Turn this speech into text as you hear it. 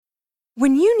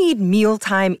When you need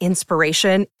mealtime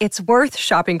inspiration, it's worth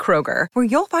shopping Kroger, where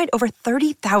you'll find over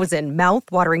 30,000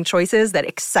 mouth-watering choices that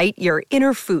excite your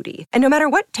inner foodie. And no matter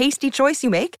what tasty choice you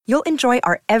make, you'll enjoy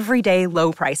our everyday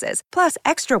low prices, plus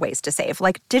extra ways to save,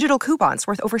 like digital coupons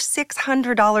worth over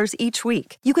 $600 each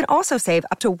week. You can also save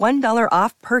up to $1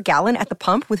 off per gallon at the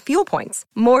pump with fuel points.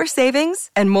 More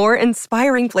savings and more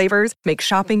inspiring flavors make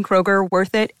shopping Kroger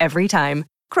worth it every time.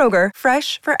 Kroger,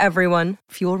 fresh for everyone.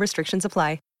 Fuel restrictions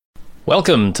apply.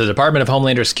 Welcome to the Department of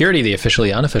Homeland Security, the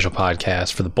officially unofficial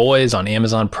podcast for the boys on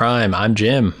Amazon Prime. I'm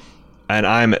Jim. And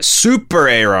I'm Super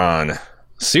Aaron.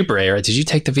 Super Aaron? Did you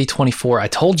take the V24? I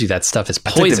told you that stuff is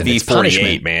poison. I took the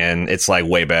V48, man. It's like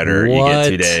way better. What? You get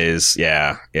 2 days.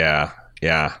 Yeah. I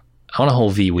want a whole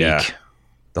V week. Yeah.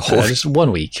 The whole just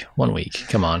 1 week. 1 week.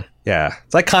 Come on. Yeah.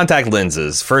 It's like contact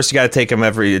lenses. First, you got to take them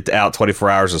out 24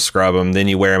 hours to scrub them. Then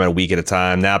you wear them a week at a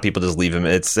time. Now people just leave them.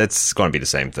 It's going to be the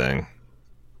same thing.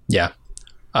 Yeah.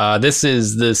 This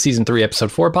is the season 3, episode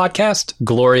 4 podcast,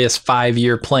 Glorious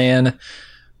 5-Year Plan.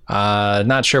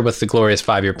 Not sure what the Glorious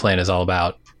 5-Year Plan is all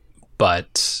about,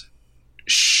 but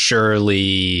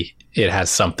surely it has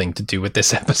something to do with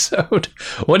this episode.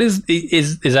 What is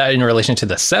that in relation to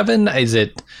the 7? Is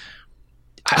it?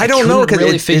 I don't know. Couldn't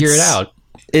really figure it out.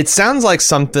 It sounds like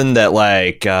something that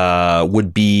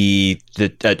would be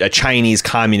a Chinese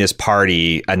Communist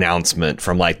Party announcement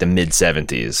from like the mid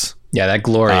 70s. Yeah, that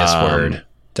glorious word.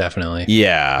 Definitely.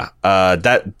 Yeah. But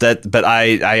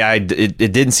it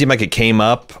didn't seem like it came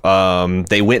up.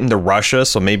 They went into Russia,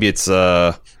 so maybe it's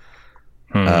I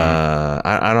don't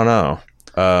know.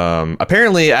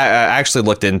 Apparently, I actually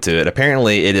looked into it.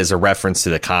 Apparently, it is a reference to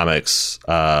the comics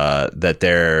that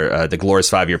the Glorious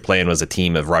 5-Year Plan was a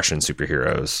team of Russian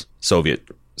superheroes, Soviet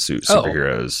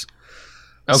superheroes.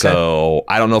 Okay. So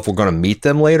I don't know if we're going to meet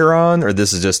them later on, or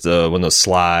this is just one of those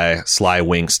sly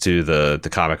winks to the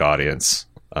comic audience.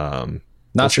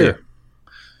 Not sure.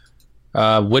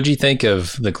 What'd you think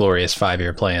of the Glorious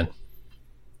 5-Year Plan?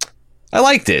 I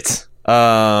liked it.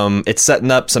 It's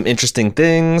setting up some interesting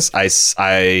things. It's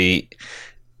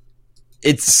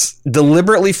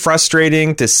deliberately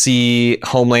frustrating to see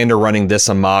Homelander running this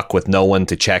amok with no one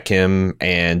to check him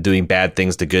and doing bad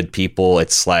things to good people.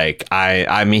 It's like,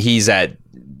 I mean, he's at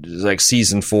like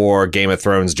season 4 Game of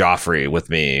Thrones Joffrey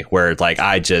with me, where like,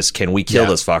 can we kill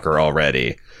this fucker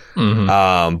already?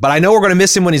 Mm-hmm. But I know we're going to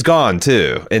miss him when he's gone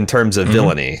too, in terms of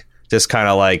villainy. Just kind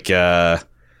of like, but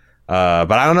I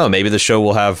don't know. Maybe the show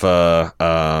will have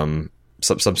some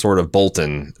sort of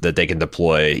Bolton that they can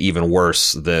deploy even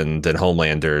worse than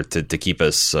Homelander to keep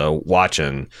us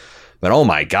watching. But oh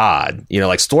my God,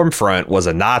 like Stormfront was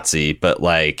a Nazi, but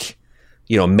like,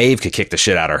 Maeve could kick the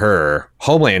shit out of her.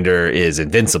 Homelander is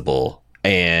invincible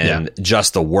and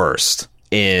just the worst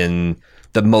in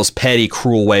the most petty,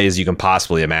 cruel ways you can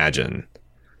possibly imagine.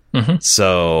 Mm-hmm.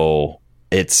 So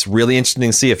it's really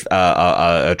interesting to see if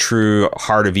a true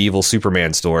Heart of Evil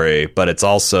Superman story, but it's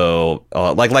also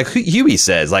like Huey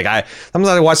says, like sometimes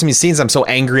I watch some of these scenes, I'm so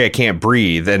angry I can't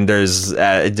breathe, and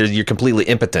you're completely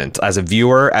impotent as a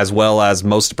viewer, as well as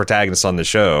most protagonists on the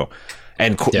show.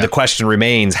 And the question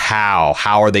remains, how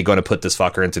are they going to put this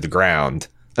fucker into the ground?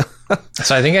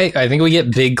 So I think we get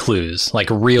big clues, like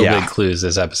real big clues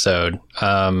this episode.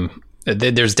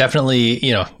 There's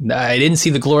definitely, I didn't see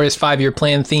the Glorious 5-Year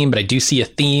Plan theme, but I do see a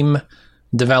theme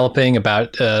developing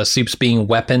about soups being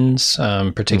weapons,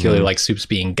 particularly like soups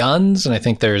being guns. And I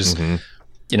think there's,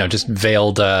 just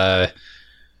a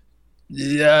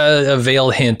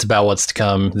veiled hint about what's to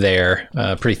come there.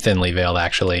 Pretty thinly veiled,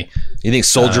 actually. You think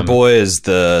Soldier Boy is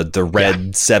the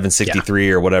red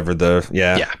 763 or whatever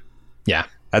Yeah.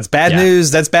 That's bad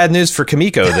news. That's bad news for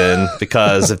Kimiko then,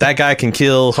 because if that guy can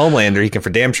kill Homelander, he can for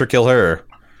damn sure kill her.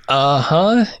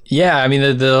 Yeah. I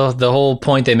mean, the whole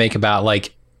point they make about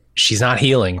like, she's not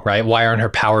healing, right? Why aren't her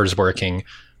powers working?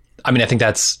 I mean, I think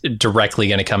that's directly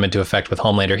going to come into effect with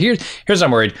Homelander. Here's what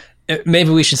I'm worried. Maybe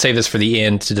we should save this for the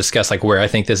end to discuss like where I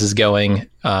think this is going.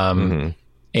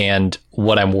 And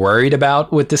what I'm worried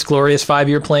about with this Glorious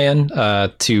 5-Year Plan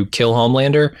to kill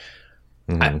Homelander.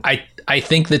 I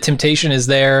think the temptation is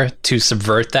there to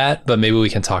subvert that, but maybe we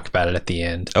can talk about it at the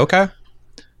end. Okay.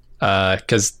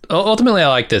 Because ultimately I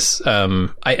like this.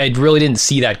 I really didn't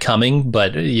see that coming,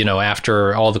 but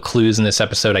after all the clues in this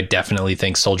episode, I definitely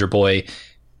think Soldier Boy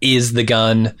is the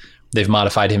gun. They've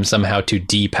modified him somehow to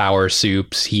depower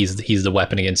Soups. He's the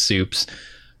weapon against Soups.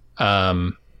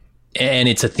 And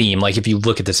it's a theme. Like if you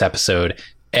look at this episode,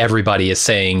 everybody is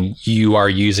saying, you are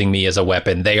using me as a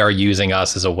weapon. They are using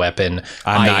us as a weapon.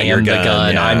 I am the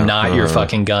gun. Yeah. I'm not your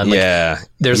fucking gun. Like,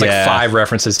 there's like 5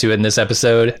 references to it in this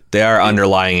episode. They are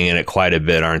underlying in it quite a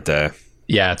bit, aren't they?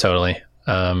 Yeah, totally.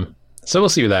 So we'll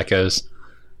see where that goes.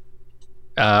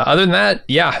 Other than that,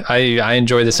 yeah, I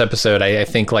enjoy this episode. I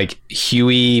think like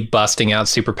Huey busting out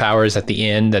superpowers at the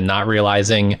end and not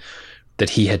realizing that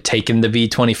he had taken the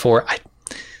V-24.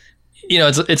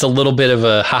 It's a little bit of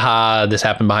a haha, this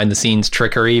happened behind the scenes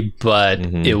trickery, but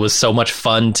it was so much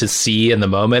fun to see in the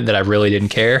moment that I really didn't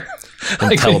care.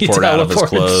 Like teleport out of his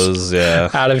clothes.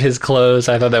 Yeah. Out of his clothes.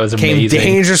 I thought that was amazing.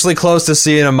 Came dangerously close to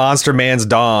seeing a monster man's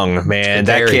dong, man.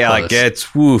 That kid, like,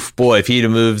 it's woof, boy. If he'd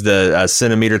have moved a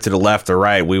centimeter to the left or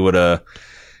right, we'd have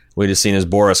seen his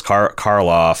Boris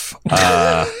Karloff.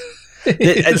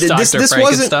 This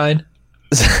wasn't.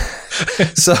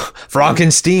 So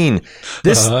Frankenstein,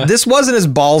 this wasn't as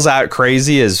balls out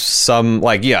crazy as some,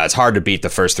 like, yeah, it's hard to beat the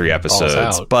first 3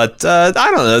 episodes, but I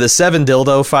don't know, the 7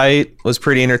 dildo fight was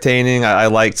pretty entertaining. I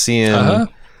liked seeing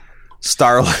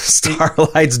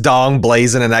Starlight's dong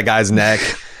blazing in that guy's neck.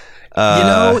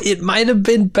 It might have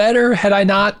been better had I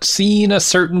not seen a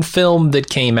certain film that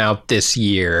came out this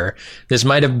year. This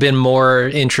might have been more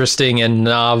interesting and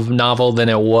novel than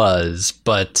it was,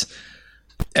 but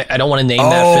I don't want to name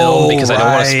that film because I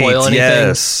don't want to spoil anything.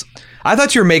 Yes. I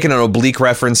thought you were making an oblique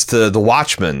reference to The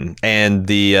Watchmen and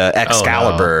the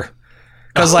Excalibur.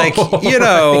 Because,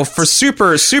 for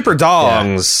super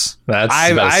dongs,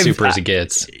 that's about as super as it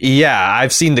gets. Yeah,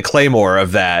 I've seen the Claymore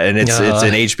of that, and it's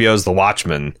in HBO's The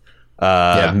Watchmen,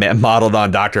 modeled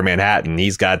on Dr. Manhattan.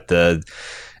 He's got the,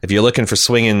 if you're looking for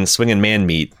swinging man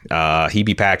meat, he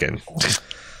be packing.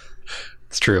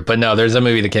 It's true. But no, there's a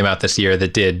movie that came out this year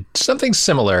that did something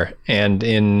similar and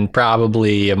in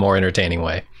probably a more entertaining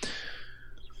way.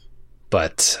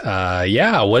 But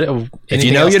what if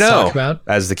you know, you know,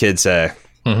 as the kids say.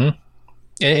 Mm-hmm.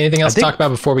 Anything else to talk about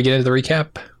before we get into the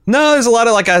recap? No, there's a lot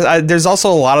of there's also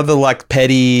a lot of the like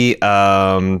petty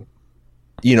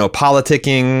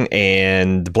politicking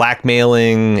and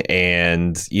blackmailing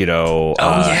and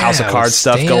House of Cards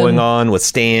stuff going on with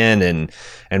Stan and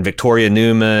Victoria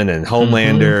Newman and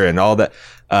Homelander and all that.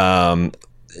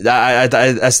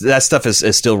 That stuff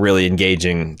is still really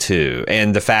engaging too,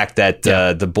 and the fact that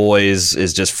the Boys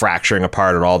is just fracturing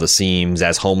apart at all the seams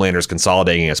as Homelander's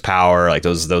consolidating his power, like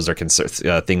those are things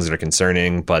that are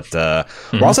concerning. But we're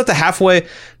also at the halfway.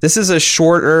 This is a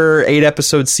shorter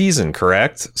 8-episode season,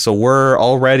 correct? So we're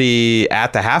already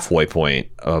at the halfway point,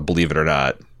 believe it or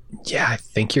not. Yeah, I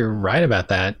think you're right about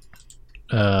that.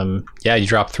 You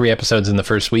drop 3 episodes in the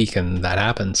first week, and that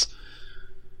happens.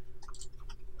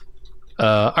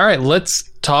 All right, let's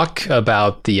talk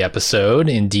about the episode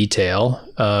in detail.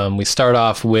 We start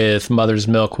off with Mother's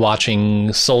Milk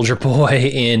watching Soldier Boy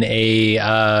in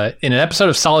an episode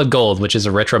of Solid Gold, which is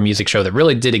a retro music show that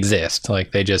really did exist.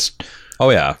 Like they just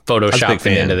photoshopped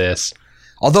it into this.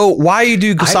 Although, why you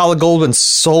do Solid Gold when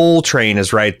Soul Train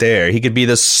is right there? He could be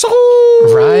the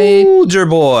Soldier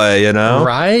Boy,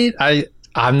 right?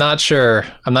 I'm not sure.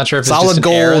 I'm not sure if it's just an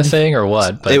era thing or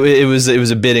what. But it was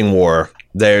a bidding war.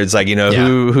 There's like,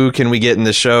 who can we get in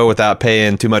the show without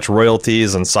paying too much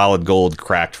royalties, and Solid Gold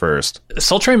cracked first.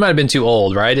 Soul Train might have been too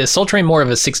old, right? Is Soul Train more of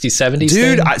a 60s, 70s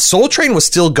Dude, thing? Soul Train was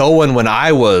still going when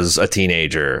I was a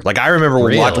teenager. Like I remember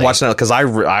watching that because I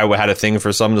had a thing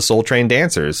for some of the Soul Train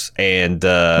dancers, and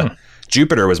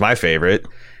Jupiter was my favorite,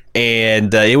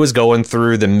 and it was going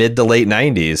through the mid to late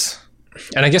 90s.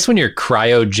 And I guess when you're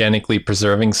cryogenically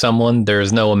preserving someone,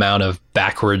 there's no amount of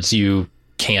backwards you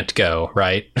can't go,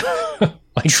 right?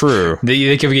 True.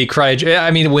 They could get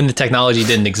I mean, when the technology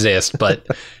didn't exist, but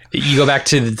you go back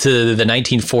to the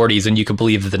 1940s and you could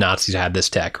believe that the Nazis had this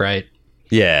tech, right?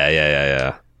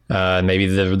 Yeah. Maybe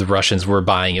the Russians were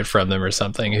buying it from them or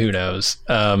something. Who knows?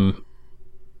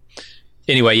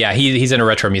 Anyway, yeah, he's in a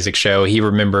retro music show. He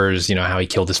remembers, how he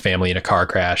killed his family in a car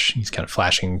crash. He's kind of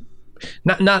flashing,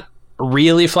 not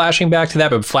really flashing back to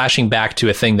that, but flashing back to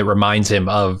a thing that reminds him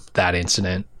of that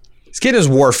incident. He's getting his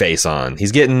war face on.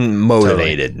 He's getting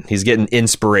motivated. Totally. He's getting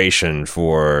inspiration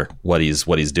for what he's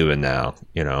doing now.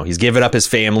 He's given up his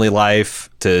family life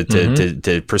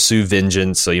to pursue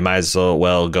vengeance. So you might as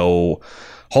well go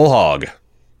whole hog.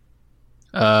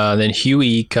 Then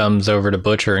Huey comes over to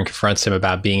Butcher and confronts him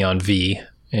about being on V,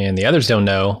 and the others don't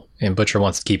know, and Butcher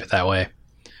wants to keep it that way.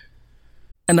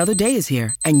 Another day is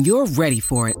here, and you're ready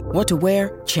for it. What to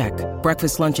wear? Check.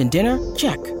 Breakfast, lunch, and dinner?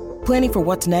 Check. Planning for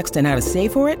what's next and how to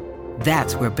save for it?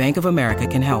 That's where Bank of America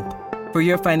can help. For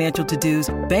your financial to-dos,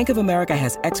 Bank of America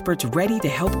has experts ready to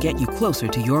help get you closer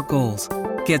to your goals.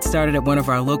 Get started at one of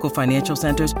our local financial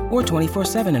centers or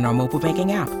 24/7 in our mobile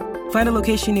banking app. Find a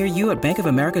location near you at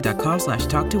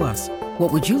bankofamerica.com/talktous.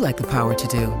 What would you like the power to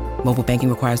do? Mobile banking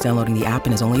requires downloading the app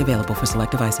and is only available for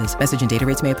select devices. Message and data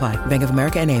rates may apply. Bank of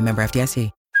America NA, member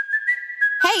FDIC.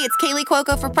 Hey, it's Kaylee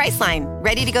Cuoco for Priceline.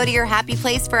 Ready to go to your happy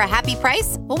place for a happy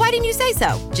price? Well, why didn't you say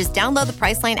so? Just download the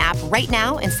Priceline app right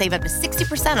now and save up to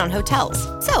 60% on hotels.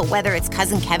 So whether it's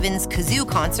Cousin Kevin's Kazoo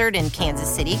Concert in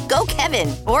Kansas City, go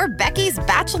Kevin, or Becky's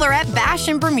Bachelorette Bash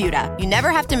in Bermuda, you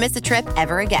never have to miss a trip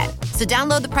ever again. So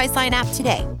download the Priceline app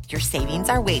today. Your savings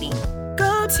are waiting.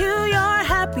 Go to your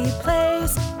happy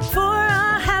place for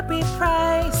a happy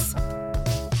price.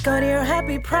 Go to your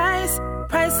happy price,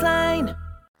 Priceline.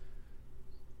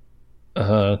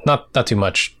 Not too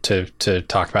much to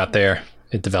talk about there.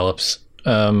 It develops.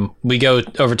 We go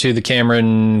over to the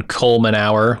Cameron Coleman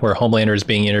hour where Homelander is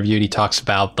being interviewed. He talks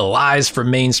about the lies from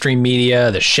mainstream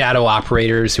media, the shadow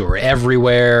operators who are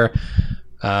everywhere.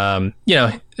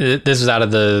 This is out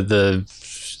of the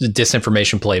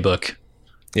disinformation playbook.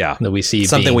 Yeah, that we see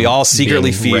something we all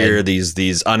secretly fear.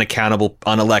 These unaccountable,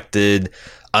 unelected,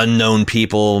 unknown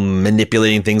people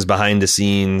manipulating things behind the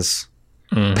scenes.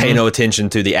 Mm-hmm. Pay no attention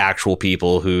to the actual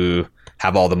people who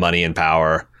have all the money and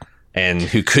power and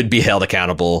who could be held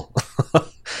accountable.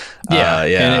 Yeah.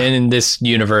 And in this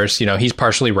universe, he's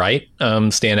partially right.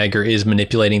 Stan Edgar is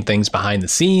manipulating things behind the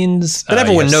scenes. But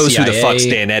everyone knows CIA. Who the fuck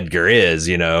Stan Edgar is.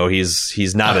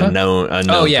 He's not a known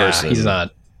person. He's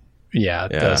not.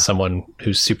 Someone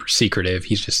who's super secretive.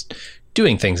 He's just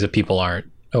doing things that people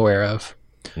aren't aware of.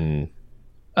 Mm.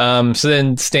 So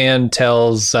then Stan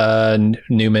tells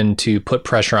Newman to put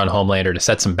pressure on Homelander to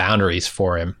set some boundaries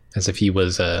for him, as if he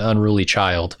was an unruly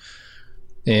child.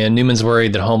 And Newman's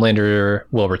worried that Homelander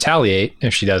will retaliate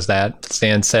if she does that.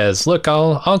 Stan says, "Look,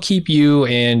 I'll keep you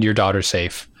and your daughter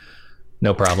safe.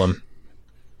 No problem."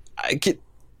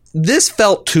 This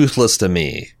felt toothless to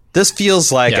me. This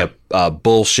feels like a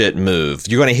bullshit move.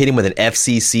 You're going to hit him with an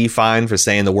FCC fine for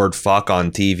saying the word fuck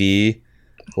on TV?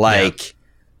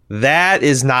 That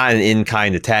is not an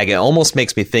in-kind attack. It almost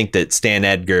makes me think that Stan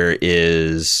Edgar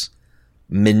is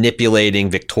manipulating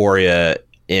Victoria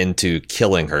into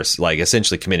killing her, like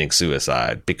essentially committing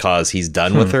suicide because he's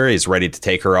done with her. He's ready to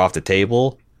take her off the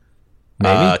table.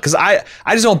 Maybe because I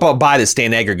just don't buy that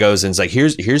Stan Edgar goes and is like,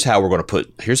 here's how we're going to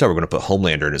put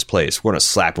Homelander in his place. We're going to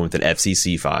slap him with an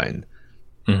FCC fine.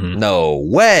 Mm-hmm. No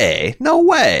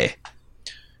way.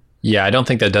 Yeah, I don't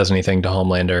think that does anything to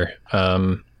Homelander.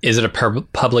 Is it a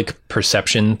public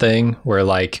perception thing where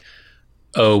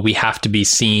we have to be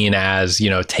seen as,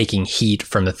 taking heat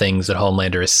from the things that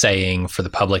Homelander is saying for the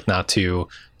public not to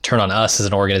turn on us as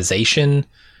an organization?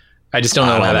 I just don't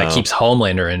know how that keeps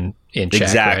Homelander in check.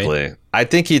 Exactly. Right? I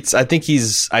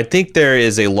think there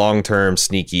is a long-term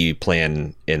sneaky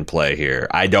plan in play here.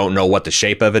 I don't know what the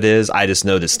shape of it is. I just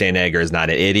know that Stan Edgar is not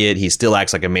an idiot. He still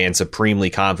acts like a man supremely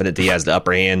confident that he has the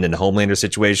upper hand in the Homelander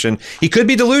situation. He could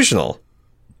be delusional.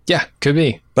 Yeah, could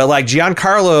be. But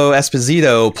Giancarlo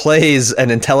Esposito plays an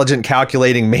intelligent,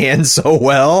 calculating man so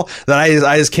well that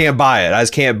I just can't buy it. I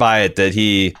just can't buy it that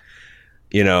he,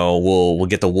 will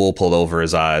get the wool pulled over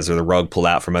his eyes or the rug pulled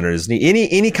out from under his knee.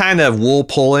 Any kind of wool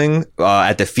pulling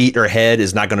at the feet or head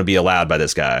is not going to be allowed by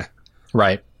this guy.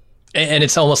 Right. And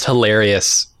it's almost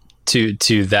hilarious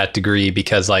to that degree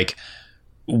because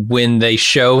when they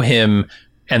show him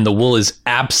and the wool is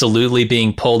absolutely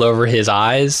being pulled over his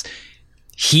eyes,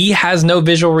 he has no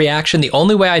visual reaction. The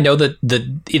only way I know that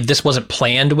if this wasn't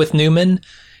planned with Newman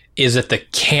is that the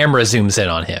camera zooms in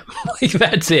on him.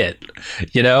 That's it.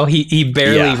 He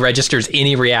barely registers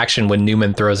any reaction when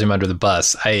Newman throws him under the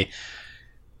bus.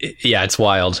 It's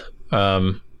wild.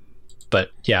 But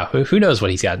yeah, who knows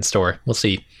what he's got in store? We'll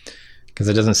see, because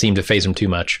it doesn't seem to faze him too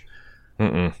much.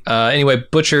 Anyway,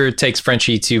 Butcher takes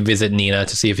Frenchie to visit Nina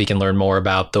to see if he can learn more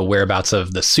about the whereabouts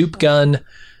of the soup gun.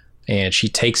 And she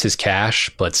takes his cash,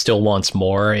 but still wants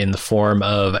more in the form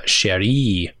of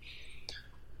Cherie.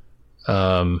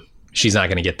 She's not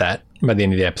going to get that. By the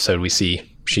end of the episode, we see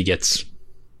she gets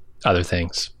other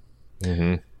things.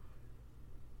 Mm-hmm.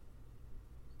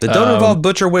 That don't involve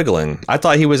Butcher wiggling. I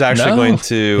thought he was actually going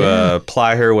to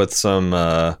ply her with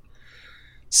some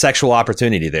sexual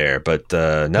opportunity there, but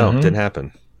didn't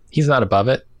happen. He's not above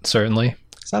it, certainly.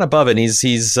 He's not above it. And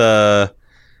he's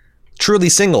truly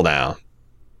single now.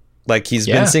 He's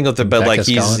been single, but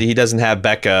he doesn't have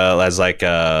Becca as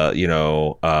a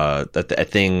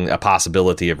thing, a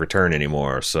possibility of return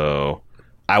anymore. So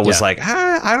I was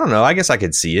I don't know. I guess I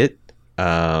could see it.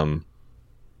 But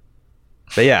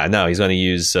yeah, no, he's going to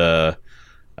use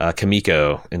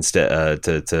Kimiko instead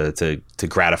to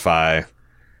gratify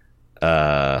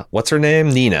what's her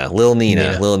name? Lil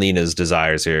Nina's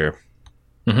desires here,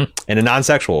 in a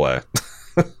non-sexual way.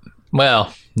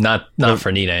 Well, not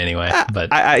for Nina anyway.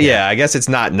 But I guess it's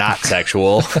not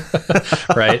sexual,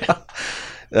 right?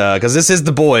 Because this is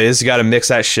The Boys. You got to mix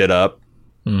that shit up.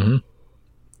 Mm-hmm.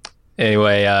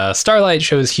 Anyway, Starlight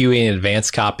shows Huey an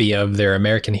advanced copy of their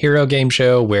American Hero game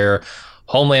show where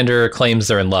Homelander claims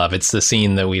they're in love. It's the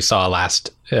scene that we saw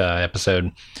last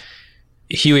episode.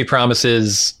 Huey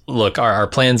promises, look, our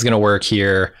plan's going to work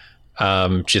here.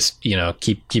 Just,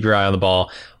 keep your eye on the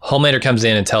ball. Homelander comes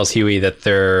in and tells Huey that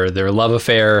their love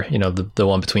affair, the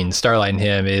one between Starlight and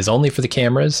him, is only for the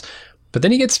cameras. But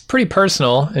then he gets pretty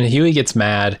personal and Huey gets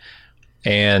mad.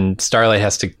 And Starlight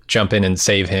has to jump in and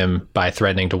save him by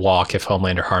threatening to walk if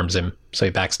Homelander harms him. So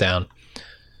he backs down.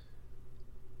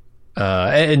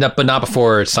 But not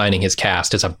before signing his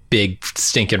cast as a big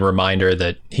stinking reminder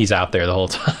that he's out there the whole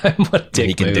time. What a dick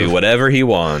he can move. do whatever he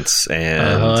wants.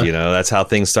 And, that's how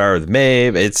things start with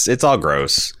Maeve. It's all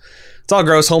gross. It's all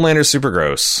gross. Homelander's super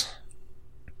gross.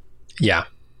 Yeah.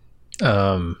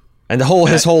 And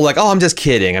his whole like, I'm just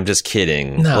kidding.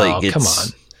 No, come on.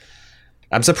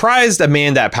 I'm surprised a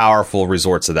man that powerful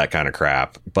resorts to that kind of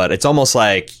crap, but it's almost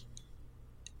like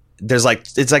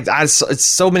it's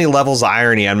so many levels of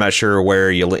irony. I'm not sure where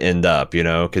you'll end up,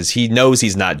 because he knows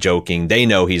he's not joking. They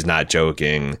know he's not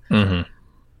joking. Mm-hmm.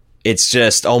 It's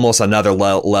just almost another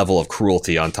level of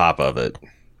cruelty on top of it.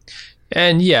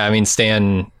 And yeah, I mean,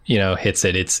 Stan, hits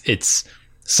it. It's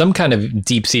some kind of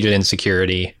deep-seated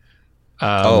insecurity.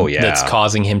 That's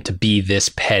causing him to be this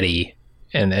petty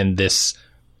and this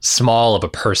small of a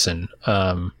person.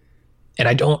 And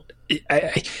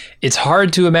it's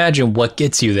hard to imagine what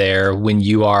gets you there when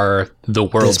you are the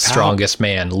world's strongest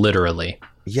man, literally.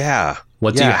 Yeah.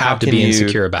 What do you have to be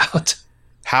insecure about?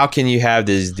 How can you have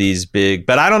these big,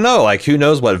 but I don't know, like who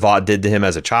knows what Vought did to him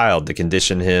as a child to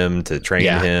condition him, to train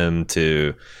him,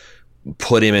 to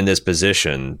put him in this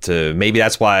position. Maybe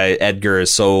that's why Edgar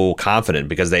is so confident,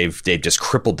 because they've just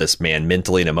crippled this man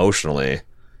mentally and emotionally.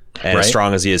 And as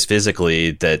strong as he is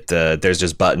physically, that there's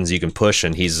just buttons you can push,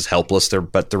 and he's helpless to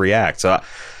react. So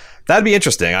that'd be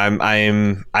interesting.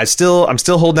 I'm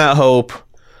still holding out hope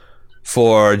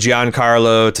for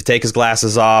Giancarlo to take his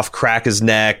glasses off, crack his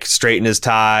neck, straighten his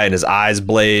tie, and his eyes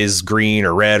blaze green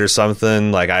or red or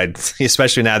something. Like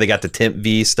especially now they got the Temp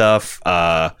V stuff.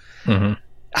 Mm-hmm.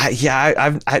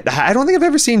 I don't think I've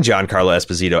ever seen Giancarlo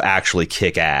Esposito actually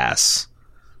kick ass.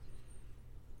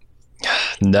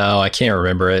 No, I can't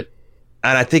remember it.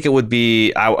 And I think it would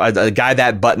be a guy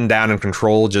that buttoned down and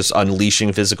control, just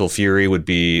unleashing physical fury would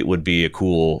be a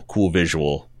cool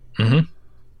visual. Mm-hmm.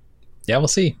 Yeah, we'll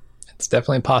see. It's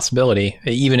definitely a possibility.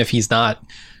 Even if he's not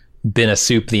been a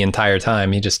soup the entire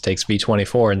time, he just takes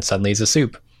V24 and suddenly he's a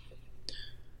soup.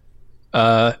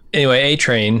 Anyway,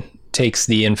 A-Train takes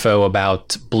the info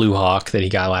about Blue Hawk that he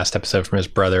got last episode from his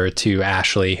brother to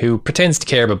Ashley, who pretends to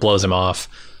care but blows him off.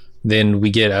 Then we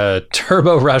get a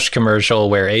Turbo Rush commercial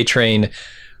where A-Train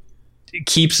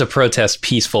keeps a protest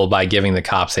peaceful by giving the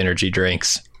cops energy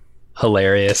drinks.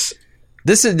 Hilarious.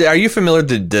 Are you familiar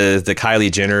with the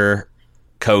Kylie Jenner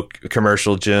Coke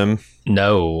commercial, Jim?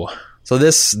 No. So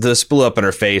this blew up in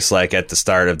her face like at the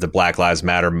start of the Black Lives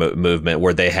Matter movement,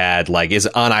 where they had is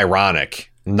unironic,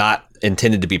 not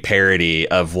intended to be parody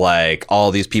of like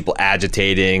all these people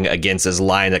agitating against this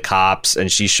line of cops,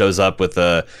 and she shows up with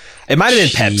it might have been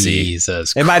Pepsi.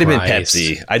 Jesus It might have been Christ.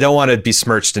 Pepsi. I don't want to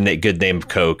besmirch the good name of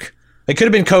Coke. It could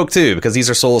have been Coke too, because these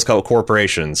are soulless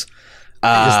corporations.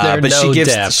 But she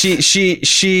gives depth?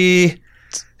 she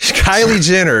Kylie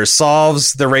Jenner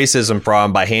solves the racism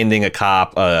problem by handing a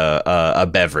cop a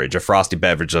beverage, a frosty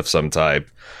beverage of some type,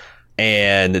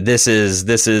 and this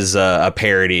is a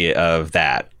parody of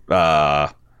that.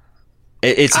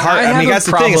 It's hard. I mean, that's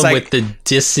the thing. It's like, with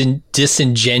the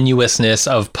disingenuousness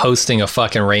of posting a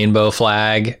fucking rainbow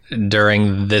flag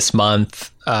during this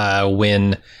month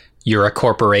when you're a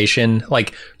corporation.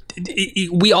 Like,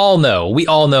 we all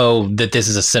know that this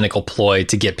is a cynical ploy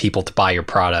to get people to buy your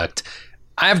product.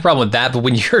 I have a problem with that, but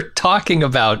when you're talking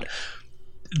about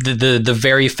the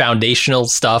very foundational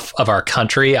stuff of our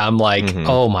country, I'm like,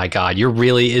 oh my God,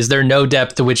 is there no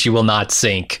depth to which you will not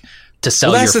sink to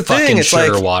sell your fucking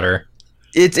sugar water?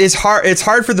 It's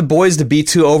hard for the boys to be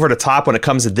too over the top when it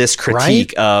comes to this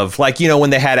critique of, like, when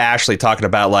they had Ashley talking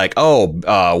about like,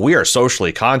 we are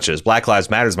socially conscious. Black Lives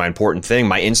Matter is my important thing.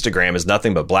 My Instagram is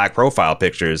nothing but black profile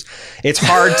pictures. It's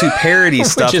hard to parody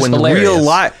stuff when real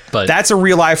life. But that's a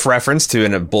real life reference to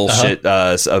a bullshit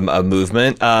a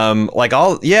movement.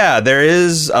 There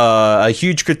is a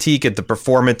huge critique at the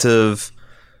performative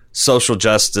social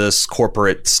justice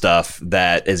corporate stuff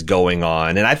that is going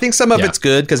on, and I think some of it's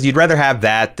good, because you'd rather have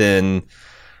that than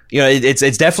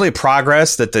it's definitely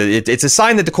progress that it's a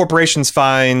sign that the corporations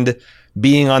find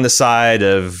being on the side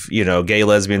of gay,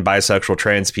 lesbian, bisexual,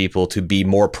 trans people to be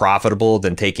more profitable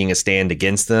than taking a stand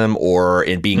against them or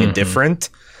in being indifferent.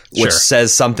 which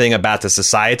says something about the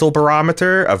societal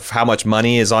barometer of how much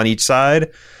money is on each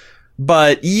side.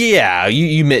 But yeah,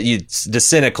 the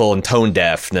cynical and tone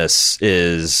deafness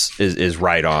is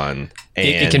right on. And,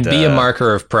 it can be a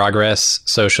marker of progress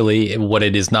socially. What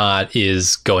it is not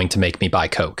is going to make me buy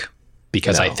Coke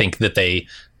because I think that they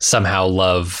somehow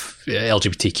love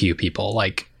LGBTQ people.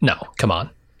 Like, no, come on.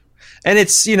 And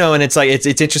it's,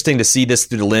 it's interesting to see this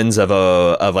through the lens of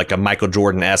a Michael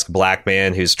Jordan-esque black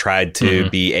man who's tried to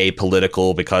be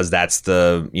apolitical because that's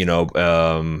the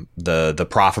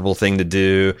profitable thing to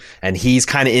do. And he's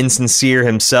kind of insincere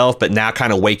himself, but now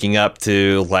kind of waking up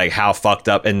to like how fucked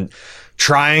up and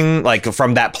trying like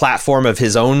from that platform of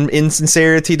his own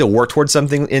insincerity to work towards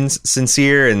something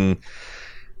insincere. And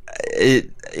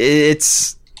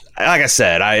it's, like I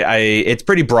said, it's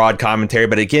pretty broad commentary,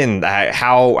 but again,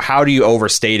 how do you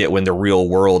overstate it when the real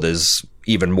world is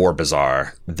even more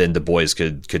bizarre than the boys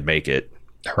could make it?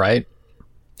 Right.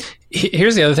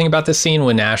 Here's the other thing about this scene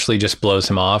when Ashley just blows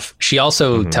him off. She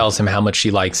also tells him how much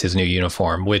she likes his new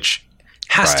uniform, which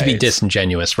has to be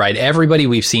disingenuous, right? Everybody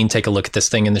we've seen take a look at this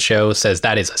thing in the show says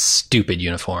that is a stupid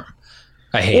uniform.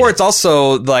 I hate it. Or it's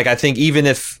also like, I think even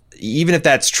if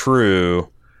that's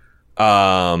true,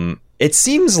 it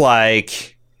seems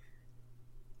like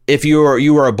if you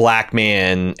were a black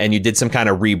man and you did some kind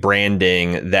of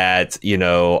rebranding that,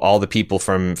 all the people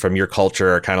from your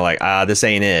culture are kind of like, this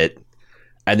ain't it.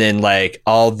 And then like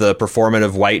all the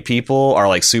performative white people are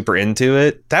like super into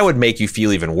it. That would make you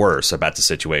feel even worse about the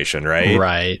situation, right?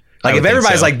 Right. Like if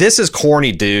everybody's like, this is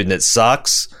corny, dude, and it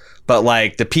sucks. But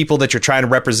like the people that you're trying to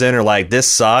represent are like,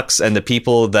 this sucks. And the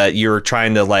people that you're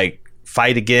trying to like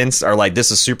fight against are like, this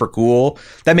is super cool.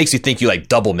 That makes you think you like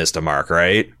double missed a mark,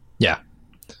 right? Yeah.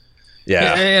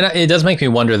 And it does make me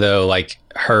wonder though, like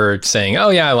her saying, oh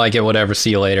yeah, I like it, whatever,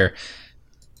 see you later,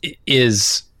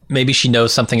 is maybe she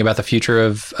knows something about the future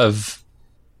of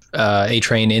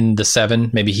A-Train in the 7.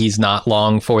 Maybe he's not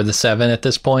long for the 7 at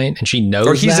this point, and she knows.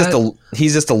 Or he's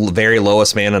just the very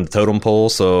lowest man on the totem pole.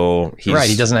 So he's right.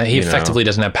 He effectively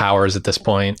doesn't have powers at this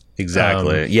point.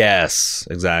 Exactly. Yes.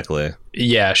 Exactly.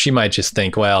 Yeah. She might just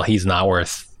think, well, he's not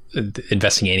worth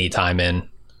investing any time in.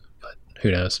 But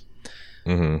who knows?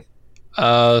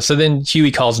 So then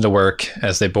Huey calls into work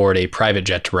as they board a private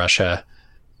jet to Russia,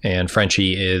 and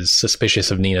Frenchie is suspicious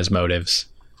of Nina's motives.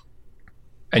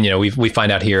 And, we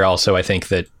find out here also, I think,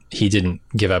 that he didn't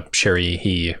give up Sherry.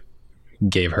 He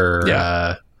gave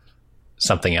her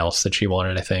something else that she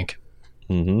wanted, I think.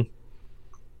 We'll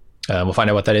find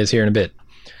out what that is here in a bit.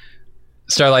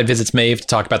 Starlight visits Maeve to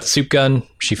talk about the soup gun.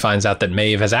 She finds out that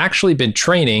Maeve has actually been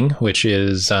training, which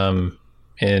is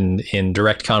in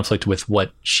direct conflict with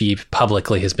what she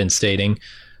publicly has been stating.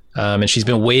 And she's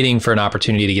been waiting for an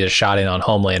opportunity to get a shot in on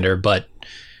Homelander, but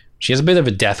she has a bit of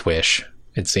a death wish,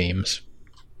 it seems.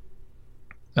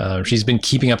 She's been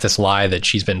keeping up this lie that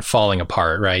she's been falling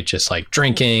apart, right? Just like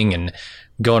drinking and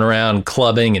going around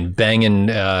clubbing and banging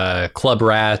club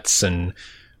rats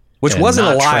which wasn't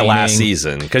a lie last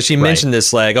season, because she mentioned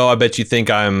this like, oh, I bet you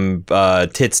think I'm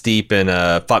tits deep in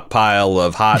a fuck pile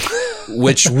of hot,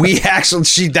 which we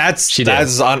actually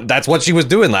that's what she was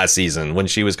doing last season when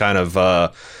she was kind of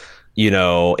in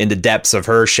the depths of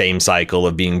her shame cycle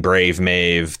of being brave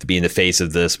Maeve to be in the face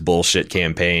of this bullshit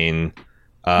campaign.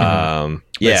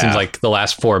 It seems like the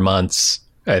last 4 months,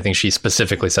 I think she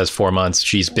specifically says 4 months,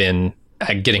 she's been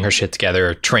getting her shit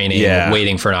together, training,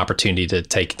 waiting for an opportunity to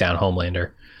take down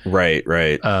Homelander. Right.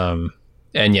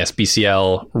 And yes,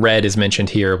 BCL Red is mentioned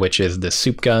here, which is the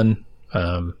soup gun.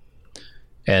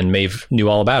 And Maeve knew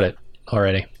all about it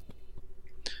already.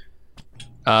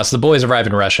 So the boys arrive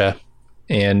in Russia,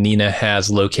 and Nina has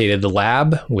located the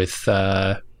lab with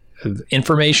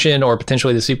information or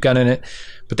potentially the soup gun in it,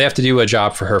 but they have to do a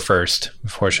job for her first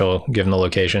before she'll give them the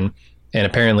location. And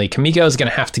apparently Kimiko is going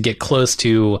to have to get close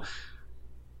to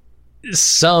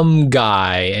some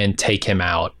guy and take him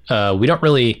out. We don't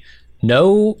really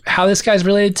know how this guy's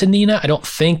related to Nina. I don't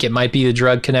think. It might be the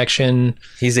drug connection.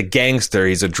 He's a gangster.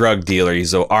 He's a drug dealer.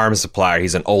 He's an arms supplier.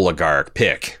 He's an oligarch.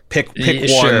 Pick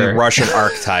one Russian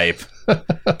archetype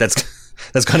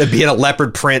that's going to be in a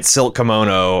leopard print silk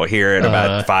kimono here in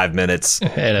about 5 minutes,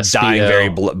 and dying very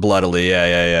bloodily.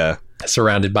 Yeah.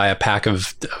 Surrounded by a pack of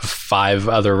 5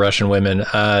 other Russian women.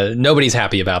 Nobody's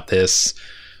happy about this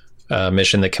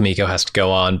mission that Kimiko has to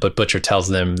go on, but Butcher tells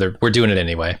them we're doing it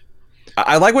anyway.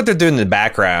 I like what they're doing in the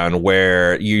background,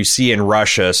 where you see in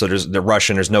Russia, so there's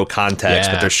no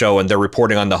context, but they're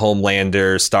reporting on the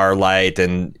Homelander, Starlight,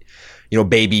 and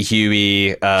baby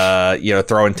Huey,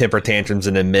 throwing temper tantrums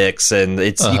in the mix, and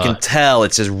you can tell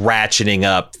it's just ratcheting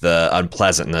up the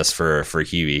unpleasantness for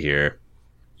Huey here.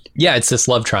 Yeah, it's this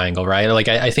love triangle, right? Like,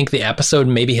 I think the episode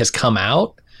maybe has come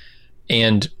out,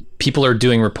 and people are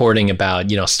doing reporting about,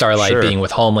 Starlight being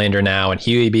with Homelander now, and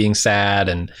Huey being sad,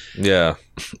 and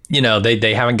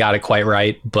they haven't got it quite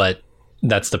right, but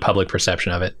that's the public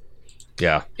perception of it.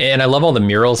 Yeah. And I love all the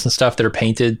murals and stuff that are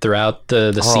painted throughout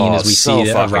the scene as we see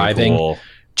it arriving. Cool.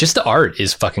 Just the art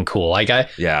is fucking cool. Like I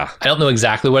don't know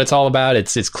exactly what it's all about.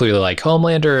 It's clearly like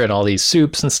Homelander and all these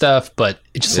soups and stuff, but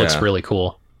it just looks really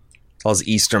cool. All this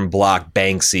Eastern Bloc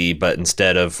Banksy, but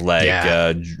instead of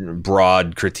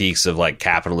broad critiques of like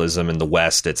capitalism in the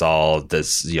West, it's all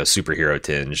this superhero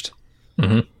tinged.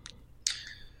 Mm-hmm.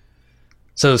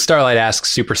 So Starlight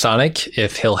asks Supersonic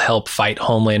if he'll help fight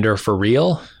Homelander for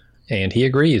real, and he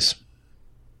agrees.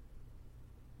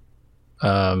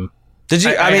 Did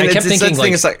you? I kept thinking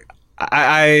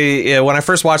when I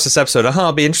first watched this episode,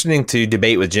 it'll be interesting to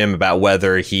debate with Jim about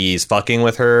whether he's fucking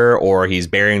with her or he's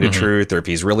burying the truth, or if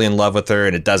he's really in love with her,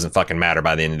 and it doesn't fucking matter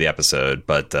by the end of the episode.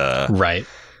 But right,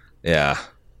 yeah,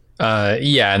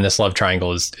 and this love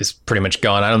triangle is pretty much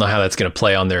gone. I don't know how that's going to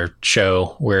play on their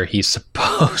show, where he's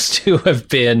supposed to have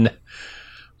been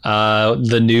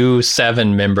the new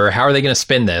 7 member. How are they going to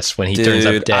spin this when he turns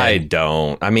up dead? I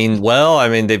don't.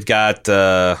 They've got.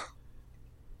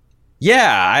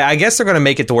 I guess they're going to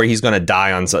make it to where he's going to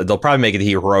die on. They'll probably make it he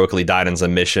heroically died on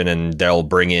some mission, and they'll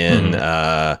bring in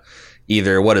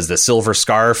either what is the Silver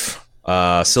Scarf,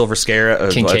 Silver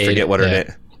Scarab, I forget what her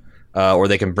name, or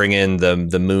they can bring in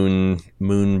the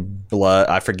Moon Blood.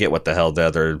 I forget what the hell the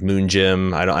other Moon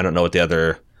Gem. I don't know what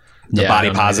the body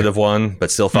positive one,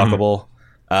 but still fuckable.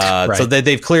 Right. So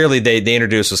they've clearly they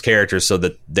introduced those characters so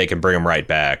that they can bring them right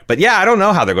back. But I don't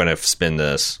know how they're going to spin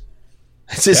this.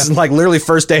 It's just like literally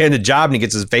first day in the job and he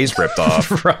gets his face ripped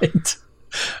off. Right.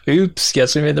 Oops.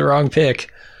 Guess we made the wrong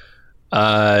pick.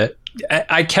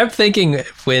 I kept thinking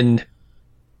when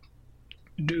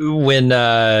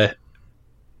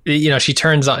she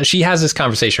turns on, she has this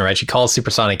conversation, right? She calls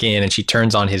Supersonic in and she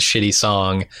turns on his shitty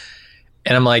song.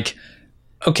 And I'm like,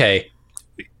 okay,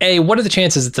 what are the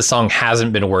chances that the song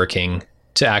hasn't been working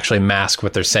to actually mask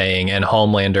what they're saying and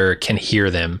Homelander can hear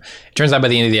them? It turns out by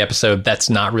the end of the episode, that's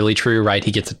not really true, right?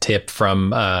 He gets a tip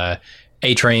from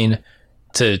A-Train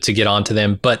to get onto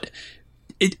them. But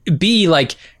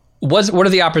what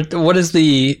is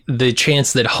the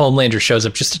chance that Homelander shows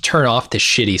up just to turn off this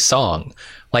shitty song?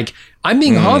 Like, I'm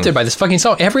being haunted by this fucking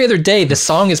song. Every other day, the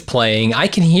song is playing. I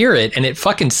can hear it, and it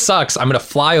fucking sucks. I'm going to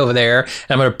fly over there, and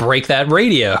I'm going to break that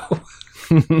radio.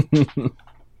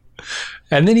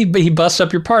 And then he busts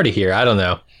up your party here. I don't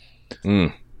know.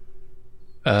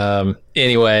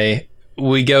 Anyway,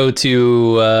 we go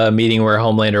to a meeting where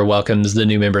Homelander welcomes the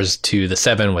new members to the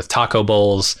 7 with taco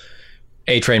bowls.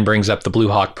 A-Train brings up the Blue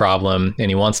Hawk problem,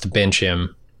 and he wants to bench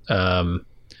him.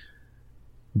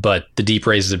 But the Deep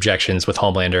raises objections with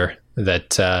Homelander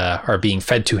that are being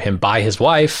fed to him by his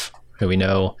wife, who we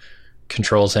know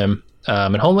controls him.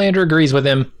 And Homelander agrees with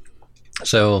him.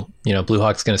 So, Blue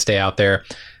Hawk's going to stay out there.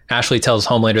 Ashley tells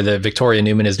Homelander that Victoria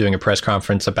Newman is doing a press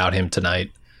conference about him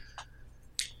tonight.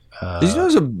 Did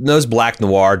you notice Black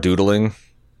Noir doodling?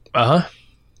 Uh-huh.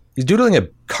 He's doodling a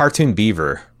cartoon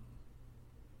beaver.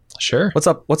 Sure. What's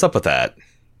up with that?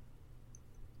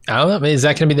 I don't know. I mean, is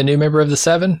that going to be the new member of the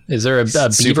 7? Is there a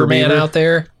Beaver Man out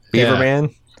there? Beaver Man?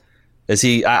 Is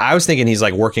he? I was thinking he's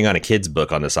like working on a kid's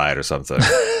book on the side or something.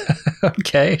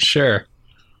 Okay, sure.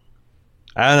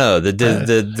 I don't know.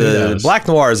 The Black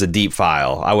Noir is a deep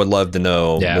file. I would love to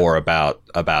know more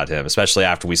about him, especially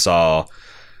after we saw,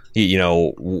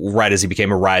 right as he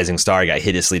became a rising star, he got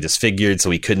hideously disfigured,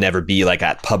 so he could never be like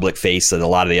that public face that a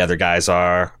lot of the other guys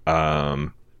are.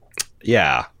 I'm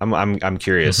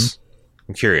curious. Mm-hmm.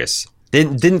 I'm curious.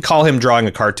 Didn't call him drawing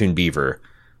a cartoon beaver.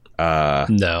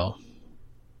 No.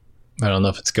 I don't know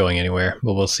if it's going anywhere,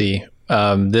 but we'll see.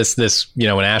 This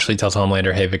when Ashley tells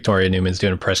Homelander, hey, Victoria Newman's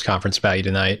doing a press conference about you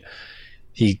tonight,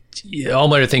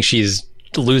 Homelander thinks she's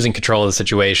losing control of the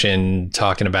situation,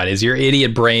 talking about, is your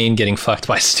idiot brain getting fucked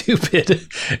by stupid?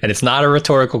 And it's not a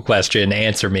rhetorical question.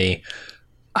 Answer me.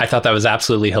 I thought that was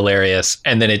absolutely hilarious.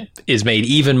 And then it is made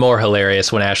even more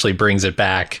hilarious when Ashley brings it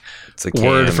back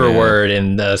word for word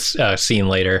in the scene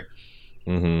later.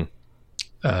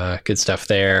 Mm-hmm. Good stuff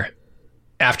there.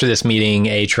 After this meeting,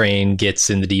 A-Train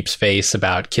gets in the Deep's face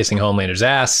about kissing Homelander's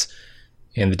ass,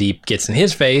 and the Deep gets in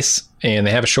his face, and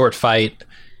they have a short fight,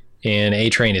 and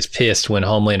A-Train is pissed when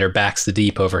Homelander backs the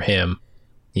Deep over him.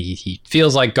 He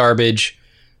feels like garbage.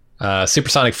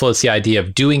 Supersonic floats the idea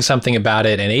of doing something about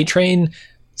it, and A-Train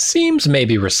seems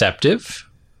maybe receptive.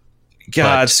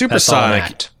 God,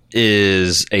 Supersonic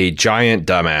is a giant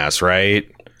dumbass,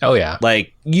 right? Oh, yeah.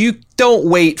 Like, you don't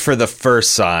wait for the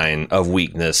first sign of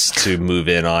weakness to move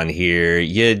in on here.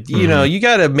 You know, you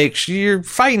got to make sure you're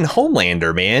fighting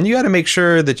Homelander, man. You got to make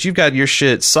sure that you've got your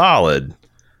shit solid.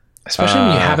 Especially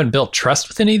when you haven't built trust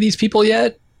with any of these people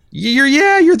yet. You're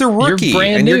the rookie. You're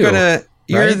brand and new.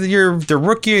 You're the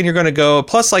rookie, and you're gonna go.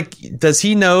 Plus, like, does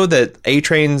he know that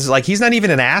A-Train's like, he's not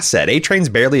even an asset? A-Train's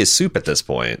barely a soup at this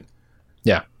point.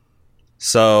 Yeah.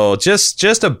 So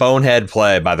just a bonehead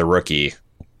play by the rookie.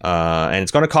 And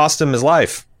it's going to cost him his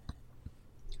life.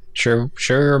 Sure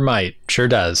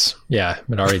does. Yeah,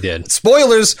 it already did.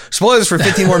 Spoilers for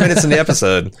 15 more minutes in the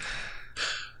episode.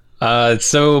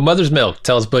 So Mother's Milk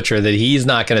tells Butcher that he's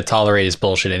not going to tolerate his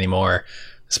bullshit anymore,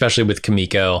 especially with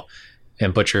Kimiko.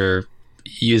 And Butcher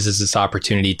uses this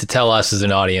opportunity to tell us as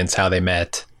an audience how they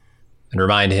met and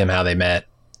remind him how they met.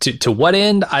 To what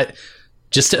end?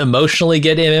 Just to emotionally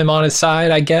get him on his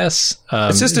side, I guess.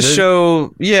 It's just to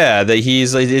show, that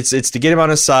he's. It's to get him on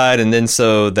his side, and then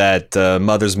so that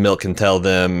Mother's Milk can tell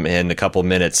them in a couple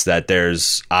minutes that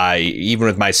even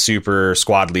with my super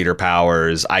squad leader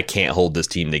powers, I can't hold this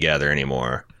team together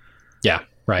anymore. Yeah,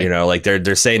 right. You know, like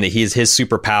they're saying that his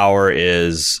superpower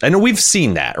is, and we've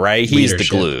seen that, right? He's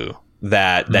leadership. The glue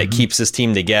that keeps this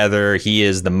team together. He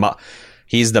is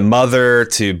He's the mother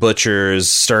to Butcher's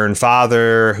stern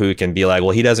father, who can be like,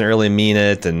 well, he doesn't really mean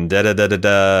it, and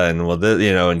da-da-da-da-da, and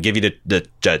and give you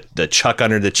the chuck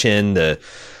under the chin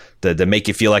to make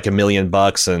you feel like $1 million,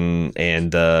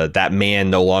 and that man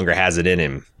no longer has it in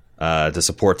him to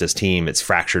support this team. It's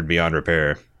fractured beyond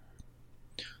repair.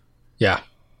 Yeah.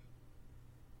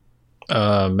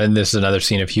 And this is another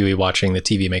scene of Huey watching the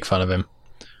TV make fun of him.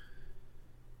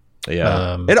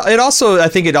 Yeah. I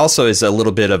think it also is a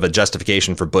little bit of a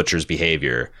justification for Butcher's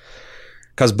behavior.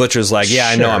 Because Butcher's like,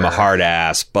 I know I'm a hard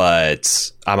ass,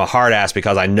 but I'm a hard ass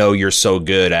because I know you're so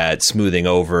good at smoothing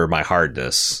over my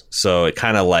hardness. So it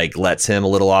kind of like lets him a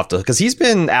little off because he's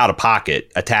been out of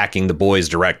pocket attacking the boys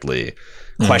directly,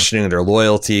 questioning their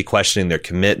loyalty, questioning their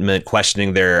commitment,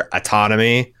 questioning their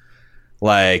autonomy.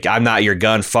 Like, I'm not your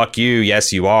gun. Fuck you.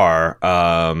 Yes, you are.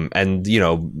 And,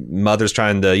 Mother's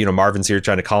trying to, Marvin's here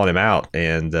trying to call him out.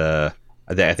 And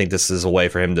I think this is a way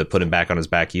for him to put him back on his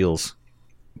back heels.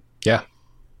 Yeah.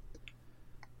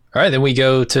 All right. Then we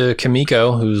go to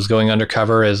Kimiko, who's going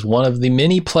undercover as one of the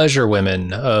many pleasure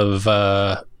women of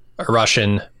a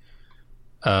Russian.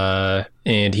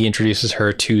 And he introduces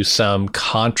her to some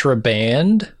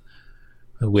contraband,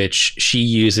 which she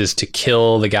uses to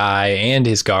kill the guy and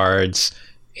his guards.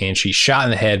 And she's shot in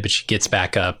the head, but she gets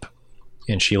back up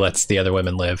and she lets the other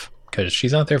women live because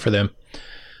she's not there for them.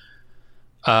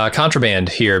 Contraband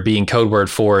here being code word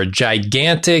for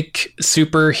gigantic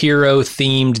superhero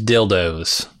themed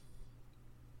dildos.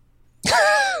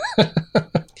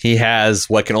 He has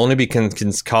what can only be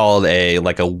called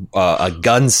a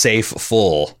gun safe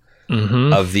full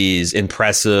of these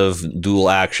impressive dual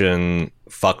action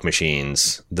fuck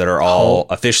machines that are all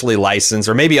officially licensed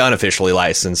or maybe unofficially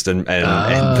licensed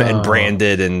and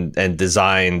branded and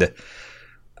designed.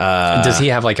 Does he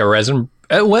have like a resin?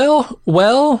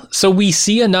 Well, so we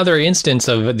see another instance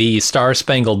of the Star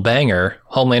Spangled Banger,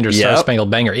 Homelander's Star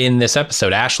Spangled Banger in this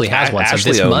episode. Ashley has one.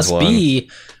 Ashley so this must one. Be.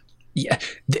 Yeah,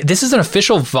 this is an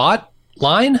official Vought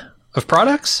line of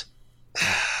products.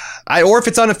 Or if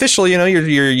it's unofficial,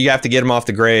 you have to get them off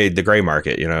the gray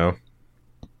market,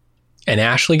 And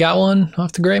Ashley got one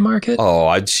off the gray market.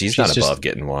 Oh, she's not above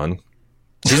getting one.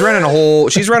 She's running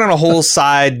a whole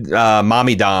side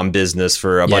mommy dom business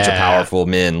for a bunch of powerful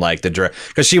men, like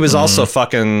because she was also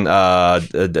fucking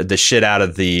the shit out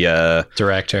of the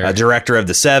director of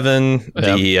the Seven,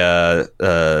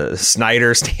 the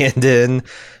Snyder stand-in.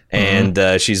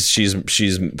 And she's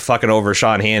fucking over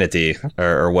Sean Hannity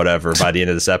or whatever by the end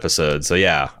of this episode. So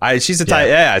she's a type.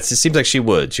 Yeah, it seems like she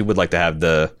would like to have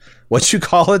the what you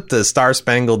call it, the Star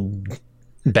Spangled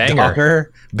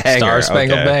Banger. Star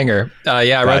Spangled Banger.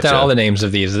 I wrote down all the names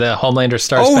of these. The Homelander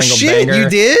Star Spangled Banger. You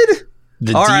did?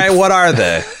 All right, what are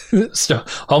they?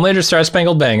 Homelander Star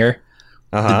Spangled Banger.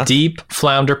 The Deep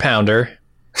Flounder Pounder.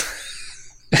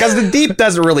 Because the Deep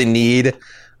doesn't really need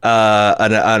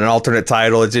an alternate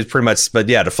title. It's pretty much, but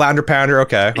the Flounder Pounder.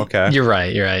 Okay. You're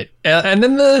right. And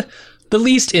then the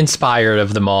least inspired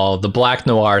of them all, the Black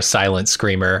Noir Silent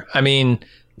Screamer. I mean,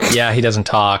 he doesn't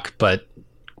talk, but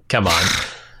come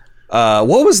on.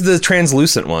 What was the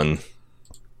translucent one?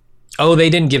 Oh, they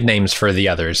didn't give names for the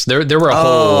others. There were a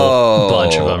whole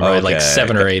bunch of them, right? Okay. Like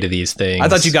 7 or 8 of these things. I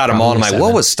thought you got them all. I'm like,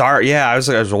 what was Star? Yeah, I was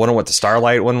wondering what the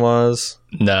Starlight one was.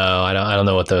 No, I don't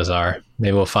know what those are.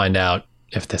 Maybe we'll find out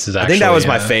if this is actually. I think that was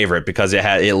my favorite because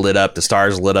it lit up. The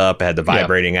stars lit up. It had the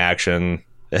vibrating action.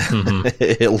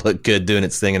 It looked good doing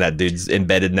its thing, and that dude's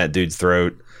embedded in that dude's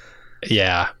throat.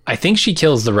 Yeah, I think she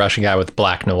kills the Russian guy with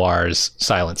Black Noir's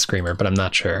Silent Screamer, but I'm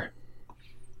not sure.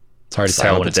 It's hard to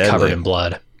tell when it's covered in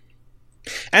blood.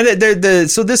 And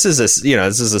so this is a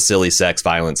silly sex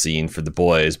violence scene for the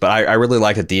boys, but I really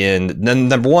liked at the end. Then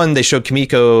number one, they showed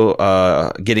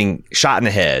Kimiko getting shot in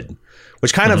the head,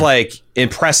 which kind of like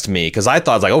impressed me because I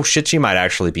thought like, oh shit, she might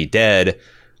actually be dead.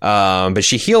 But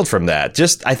she healed from that.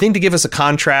 Just, I think, to give us a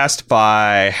contrast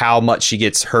by how much she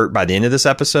gets hurt by the end of this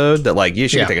episode, that like, she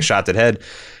can take a shot to the head.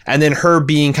 And then her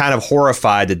being kind of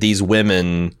horrified that these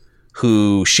women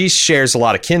who she shares a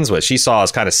lot of kins with, she saw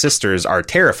as kind of sisters, are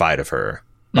terrified of her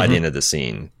by the end of the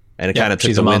scene. And it kind of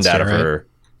took the wind out of her.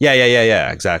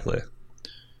 Yeah, exactly.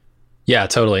 Yeah,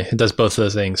 totally. It does both of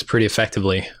those things pretty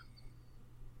effectively.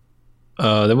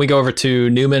 Then we go over to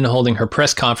Newman holding her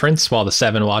press conference while the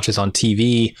Seven watches on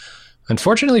TV.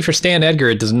 Unfortunately for Stan Edgar,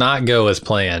 it does not go as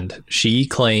planned. She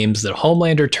claims that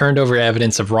Homelander turned over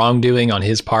evidence of wrongdoing on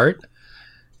his part.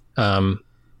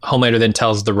 Homelander then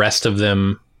tells the rest of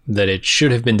them that it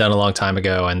should have been done a long time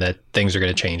ago and that things are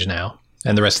going to change now.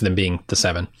 And the rest of them being the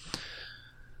Seven.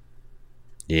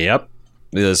 Yep.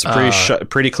 There's a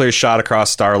pretty clear shot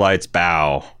across Starlight's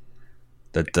bow.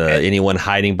 That anyone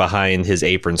hiding behind his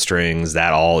apron strings,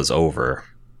 that all is over.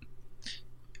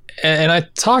 And I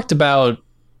talked about,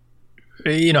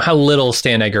 how little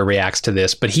Stan Edgar reacts to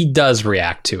this, but he does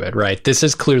react to it, right? This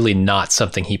is clearly not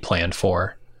something he planned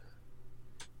for.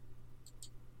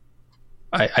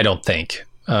 I don't think.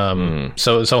 So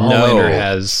Homelander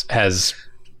has.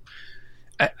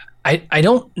 I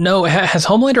don't know. Has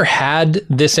Homelander had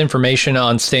this information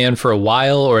on Stan for a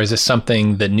while, or is this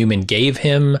something that Newman gave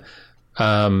him?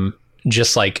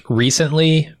 Just like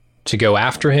recently to go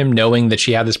after him, knowing that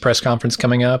she had this press conference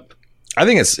coming up? I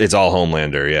think it's all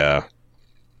Homelander. Yeah,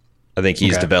 I think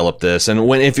he's developed this. And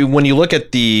when you look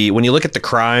at the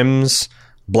crimes,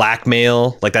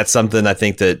 blackmail, like that's something I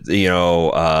think that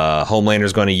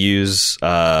Homelander's going to use.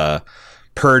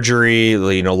 Perjury,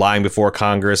 lying before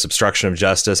Congress, obstruction of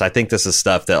justice. I think this is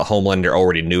stuff that Homelander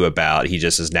already knew about. He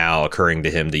just is now occurring to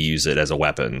him to use it as a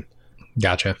weapon.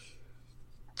 Gotcha.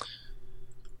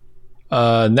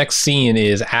 Next scene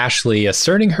is Ashley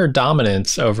asserting her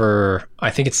dominance over, I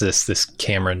think it's this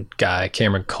Cameron guy,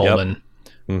 Cameron Coleman,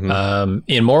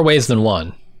 in more ways than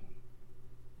one.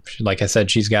 Like I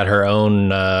said, she's got her own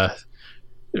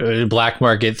black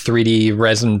market 3D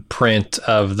resin print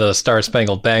of the Star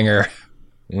Spangled Banner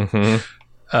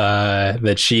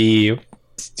that she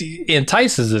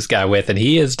entices this guy with, and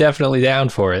he is definitely down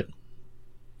for it.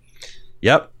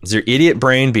 Yep, it's your idiot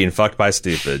brain being fucked by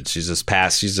stupid. She's just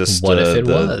what if it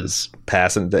was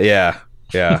passing? Yeah.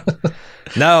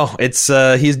 No, it's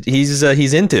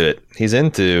he's into it. He's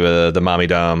into the mommy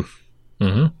dom.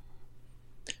 Then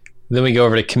we go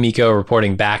over to Kimiko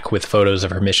reporting back with photos of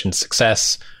her mission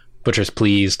success. Butcher's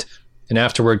pleased, and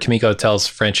afterward, Kimiko tells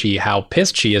Frenchie how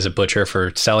pissed she is at Butcher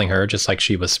for selling her, just like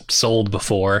she was sold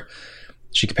before.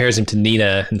 She compares him to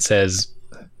Nina and says,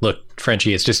 "Look,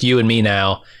 Frenchie, it's just you and me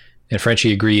now." And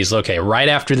Frenchie agrees, okay, right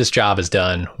after this job is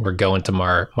done, we're going to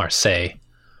Marseille.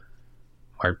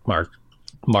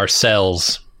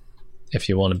 Marcel's, if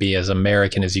you want to be as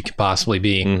American as you can possibly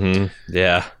be.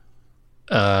 Yeah.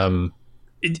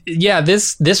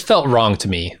 This felt wrong to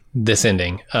me, this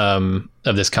ending of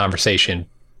this conversation,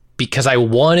 because I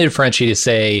wanted Frenchie to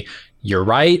say, you're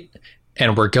right,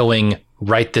 and we're going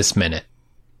right this minute.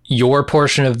 Your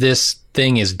portion of this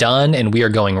thing is done, and we are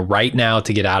going right now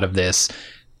to get out of this.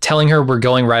 Telling her we're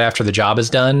going right after the job is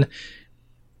done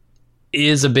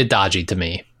is a bit dodgy to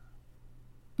me.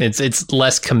 It's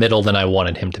less committal than I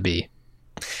wanted him to be.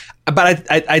 But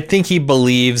I think he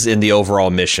believes in the overall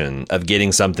mission of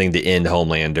getting something to end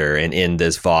Homelander and end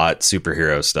this Vought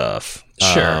superhero stuff.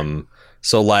 Sure.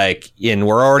 So we're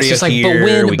already it's just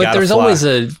here. But there's always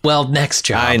next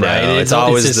job. I know. Right? It's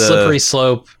always a slippery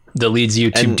slope that leads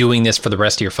you to doing this for the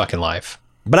rest of your fucking life.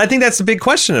 But I think that's the big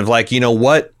question of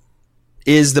what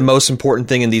is the most important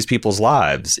thing in these people's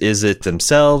lives? Is it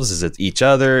themselves? Is it each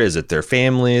other? Is it their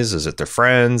families? Is it their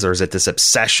friends? Or is it this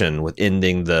obsession with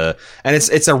ending and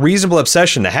it's a reasonable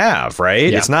obsession to have,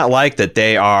 right? Yeah. It's not like that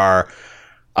they are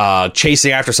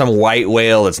chasing after some white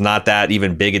whale. It's not that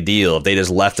even big a deal. If they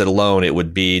just left it alone, it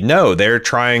would be, no, they're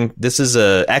trying, this is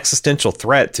a existential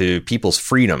threat to people's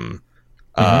freedom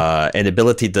and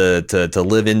ability to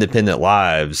live independent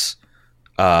lives.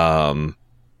 So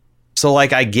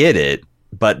I get it.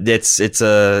 But it's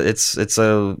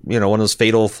a one of those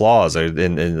fatal flaws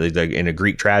in a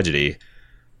Greek tragedy,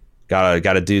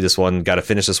 Gotta do this one. Gotta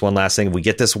finish this one last thing. If we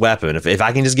get this weapon, if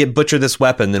I can just get Butcher this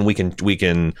weapon, then we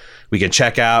can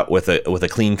check out with a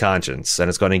clean conscience, and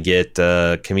it's going to get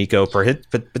Kimiko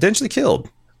potentially killed.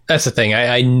 That's the thing.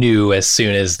 I knew as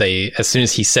soon as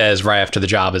he says right after the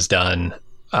job is done,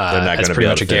 that's pretty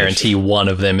much a guarantee one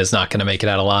of them is not going to make it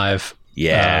out alive.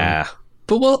 Yeah,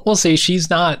 but we'll see. She's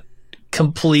not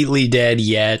completely dead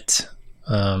yet.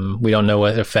 We don't know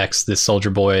what effects this Soldier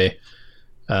Boy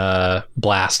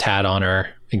blast had on her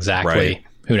exactly. Right.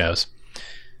 Who knows?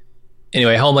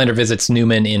 Anyway, Homelander visits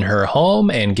Newman in her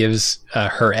home and gives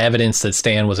her evidence that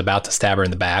Stan was about to stab her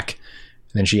in the back.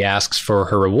 And then she asks for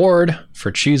her reward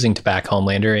for choosing to back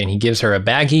Homelander, and he gives her a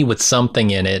baggie with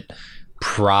something in it,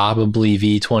 probably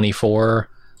V24,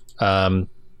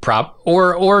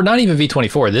 or not even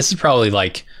V24. This is probably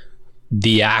like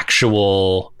the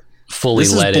actual fully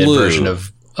leaded version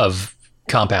of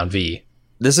Compound V.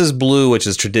 This is blue, which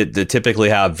is typically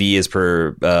how V is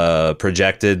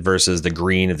projected versus the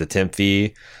green of the temp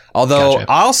V. Although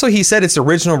also he said it's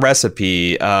original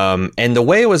recipe, and the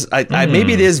way it was,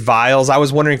 maybe it is vials. I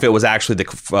was wondering if it was actually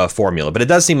the formula, but it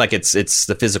does seem like it's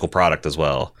the physical product as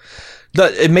well.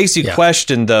 It makes you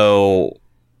question though.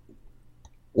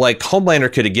 Like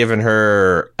Homelander could have given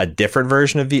her a different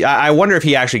version of V. I wonder if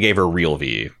he actually gave her real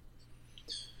V.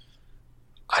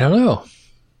 I don't know.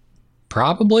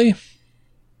 Probably.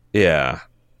 Yeah.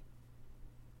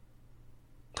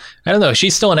 I don't know.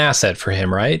 She's still an asset for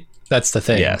him, right? That's the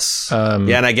thing. Yes.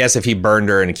 And I guess if he burned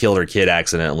her and killed her kid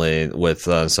accidentally with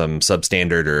some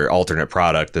substandard or alternate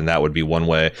product, then that would be one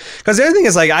way. Because the other thing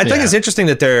is, like, I think it's interesting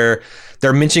that they're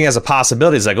mentioning as a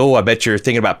possibility. It's like, oh, I bet you're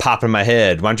thinking about popping my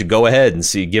head. Why don't you go ahead and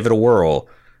give it a whirl?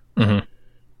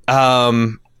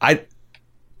 Mm-hmm.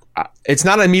 It's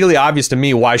not immediately obvious to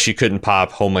me why she couldn't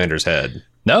pop Homelander's head.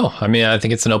 No, I mean, I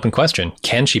think it's an open question.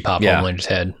 Can she pop Homelander's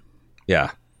head?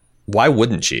 Yeah. Why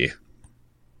wouldn't she?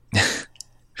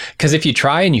 Because if you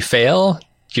try and you fail,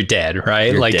 you're dead,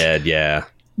 right? You're dead, yeah.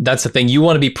 That's the thing. You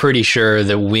want to be pretty sure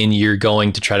that when you're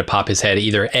going to try to pop his head,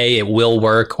 either A, it will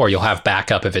work, or you'll have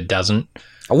backup if it doesn't.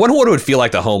 I wonder what it would feel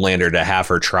like to Homelander to have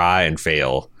her try and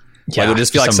fail. Yeah, like, would it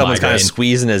just feel like someone's kind of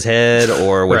squeezing his head,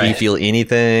 or would he feel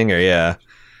anything? Or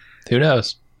who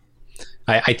knows?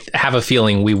 I have a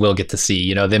feeling we will get to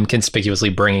see, them conspicuously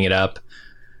bringing it up.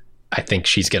 I think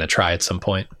she's going to try at some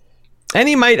point. And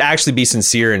he might actually be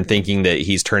sincere in thinking that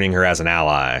he's turning her as an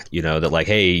ally, that like,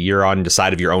 hey, you're on the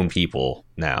side of your own people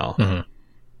now,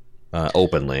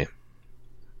 openly.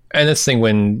 And this thing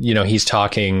when, he's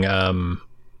talking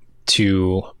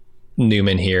to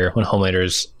Newman here, when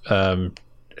Homelander's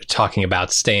talking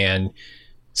about Stan,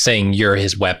 saying you're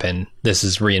his weapon. This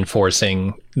is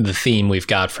reinforcing the theme we've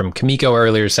got from Kimiko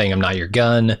earlier, saying I'm not your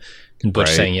gun, and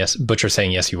Butcher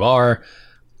saying yes you are.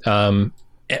 And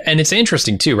it's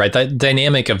interesting too, right? That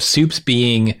dynamic of Supes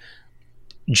being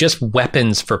just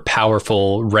weapons for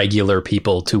powerful regular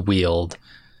people to wield.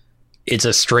 It's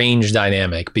a strange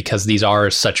dynamic because these are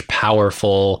such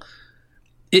powerful.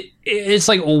 It's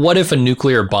like, what if a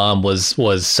nuclear bomb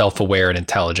was self-aware and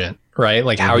intelligent? Right?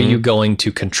 Like, how are you going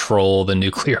to control the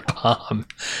nuclear bomb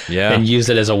and use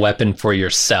it as a weapon for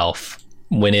yourself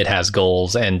when it has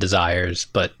goals and desires?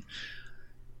 But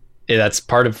that's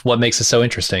part of what makes it so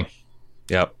interesting.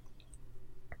 Yep.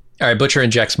 All right, Butcher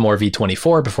injects more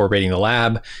V24 before raiding the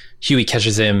lab. Huey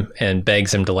catches him and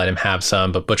begs him to let him have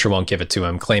some, but Butcher won't give it to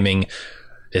him, claiming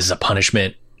this is a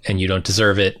punishment and you don't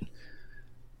deserve it.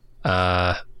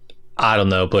 I don't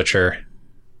know, Butcher.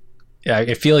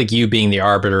 I feel like you being the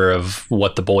arbiter of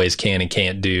what the boys can and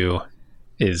can't do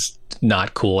is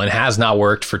not cool and has not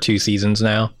worked for 2 seasons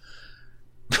now.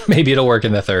 Maybe it'll work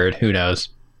in the 3rd. Who knows?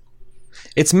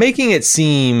 It's making it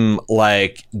seem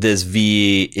like this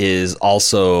V is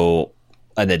also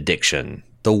an addiction.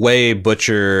 The way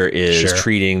Butcher is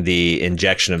treating the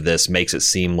injection of this makes it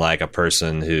seem like a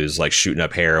person who's like shooting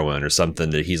up heroin or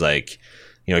something, that he's like,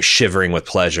 shivering with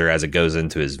pleasure as it goes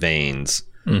into his veins.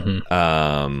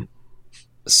 Mm-hmm.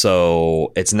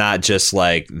 So it's not just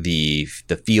like the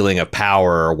feeling of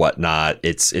power or whatnot.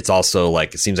 It's also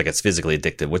like, it seems like it's physically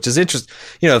addictive, which is interesting.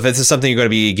 If this is something you're going to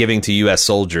be giving to U.S.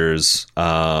 soldiers,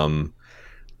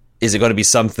 is it going to be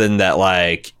something that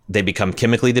like they become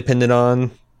chemically dependent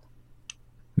on?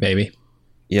 Maybe.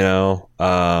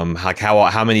 Like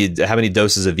how many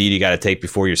doses of V do you got to take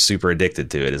before you're super addicted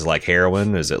to it? Is it like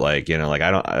heroin? Is it like, like I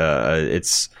don't,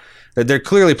 they're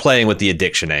clearly playing with the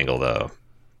addiction angle though.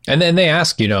 And then they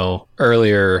ask,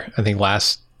 earlier, I think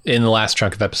in the last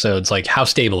chunk of episodes, like, how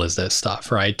stable is this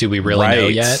stuff, right? Do we really know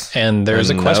yet? And there's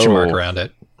a question mark around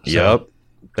it. So. Yep.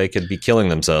 They could be killing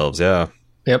themselves, yeah.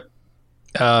 Yep.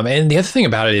 And the other thing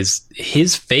about it is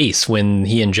his face when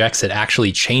he injects it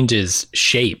actually changes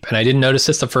shape. And I didn't notice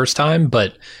this the first time,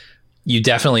 but you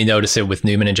definitely notice it with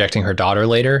Newman injecting her daughter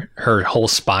later. Her whole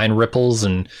spine ripples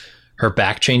and her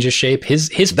back changes shape. His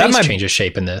face changes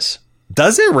shape in this.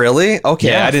 Does it really? Okay.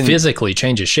 Yeah, I didn't physically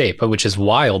changes shape, which is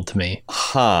wild to me.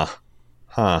 Huh.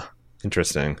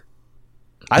 Interesting.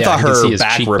 I thought her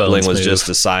back rippling was just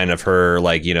a sign of her,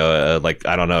 like, you know, like,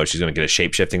 I don't know, she's going to get a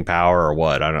shape-shifting power or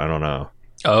what? I don't know.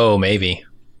 Oh, maybe.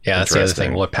 Yeah, that's the other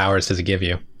thing. What powers does it give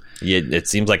you? Yeah, it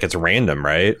seems like it's random,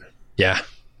 right? Yeah.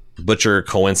 Butcher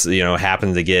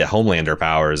happened to get Homelander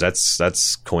powers.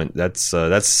 That's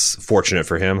fortunate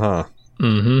for him, huh?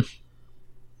 Mm-hmm.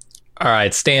 All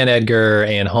right, Stan, Edgar,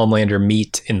 and Homelander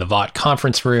meet in the Vought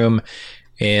conference room,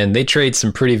 and they trade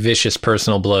some pretty vicious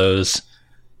personal blows,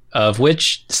 of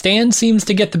which Stan seems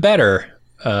to get the better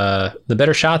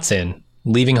shots in,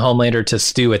 leaving Homelander to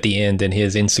stew at the end in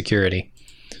his insecurity.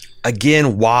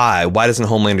 Again, why? Why doesn't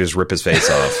Homelander just rip his face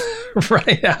off?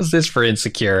 Right, how's this for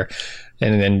insecure?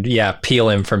 And then, peel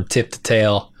him from tip to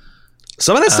tail.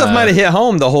 Some of that stuff might have hit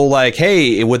home. The whole, like,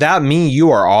 hey, without me,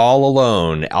 you are all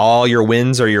alone. All your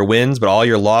wins are your wins, but all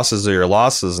your losses are your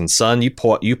losses. And son, you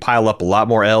pile up a lot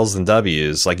more L's than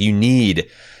W's. Like,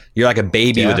 you're like a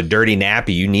baby with a dirty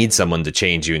nappy. You need someone to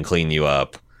change you and clean you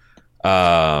up.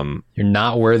 You're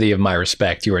not worthy of my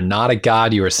respect. You are not a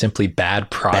god. You are simply bad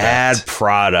product. Bad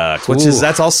product.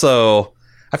 That's also,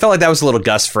 I felt like that was a little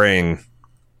Gus Fring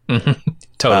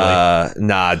totally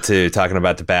nod to talking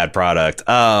about the bad product.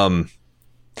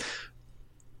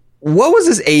 What was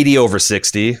this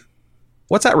 80/60?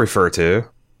 What's that refer to?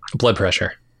 Blood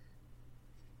pressure.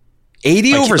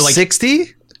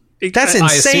 80/60? That's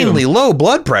insanely low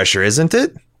blood pressure, isn't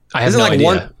it? I have no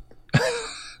idea.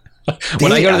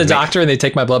 When I go to the doctor and they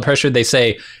take my blood pressure, they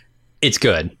say, it's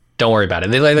good. Don't worry about it.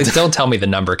 They don't tell me the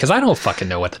number because I don't fucking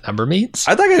know what the number means.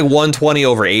 I think like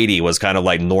 120/80 was kind of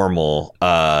like normal.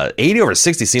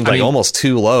 80/60 seems like almost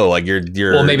too low. Like you're.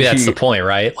 Well, maybe that's the point,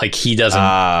 right? Like he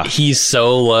doesn't. He's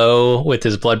so low with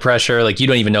his blood pressure. Like you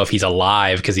don't even know if he's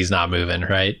alive because he's not moving,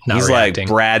 right? He's reacting.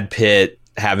 Like Brad Pitt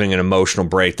having an emotional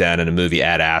breakdown in a movie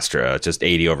Ad Astra. Just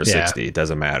 80/60. It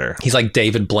doesn't matter. He's like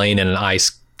David Blaine in an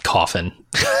ice coffin.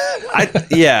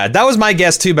 That was my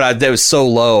guess too, but that was so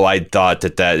low. I thought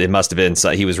that it must have been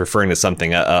he was referring to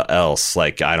something else,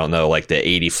 like I don't know, like the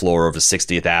 80th floor of the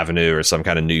 60th Avenue or some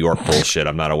kind of New York bullshit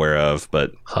I'm not aware of.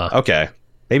 But okay,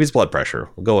 maybe it's blood pressure.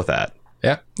 We'll go with that.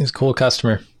 Yeah, he's a cool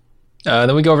customer.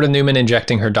 Then we go over to Newman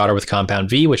injecting her daughter with Compound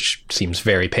V, which seems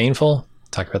very painful.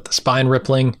 Talk about the spine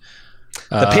rippling.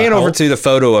 The pan over to the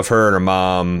photo of her and her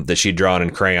mom that she'd drawn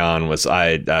in crayon was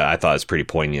I thought was pretty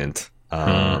poignant.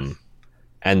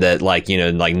 And that like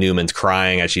Newman's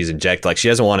crying as she's injected, like she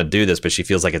doesn't want to do this, but she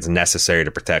feels like it's necessary to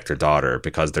protect her daughter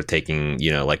because they're taking,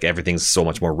 like everything's so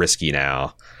much more risky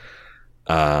now.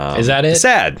 Is that it?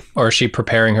 Sad. Or is she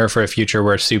preparing her for a future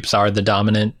where soups are the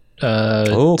dominant could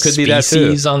be that too.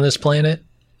 Species on this planet?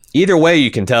 Either way,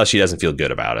 you can tell she doesn't feel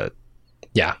good about it.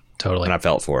 Yeah, totally. And I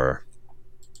felt for her.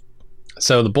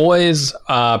 So the boys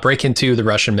break into the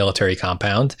Russian military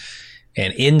compound.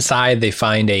 And inside, they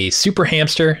find a super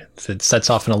hamster that sets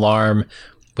off an alarm,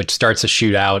 which starts a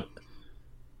shootout.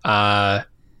 I'm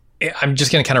just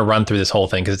going to kind of run through this whole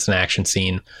thing because it's an action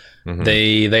scene. Mm-hmm.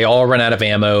 They all run out of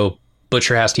ammo.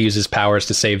 Butcher has to use his powers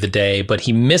to save the day, but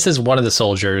he misses one of the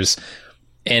soldiers.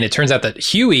 And it turns out that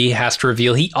Huey has to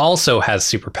reveal he also has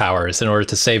superpowers in order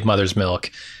to save Mother's Milk.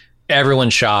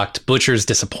 Everyone's shocked. Butcher's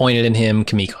disappointed in him.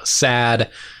 Kimiko's sad.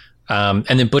 And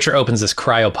then Butcher opens this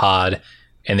cryopod.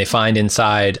 And they find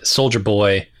inside Soldier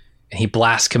Boy, and he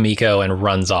blasts Kimiko and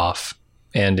runs off.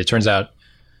 And it turns out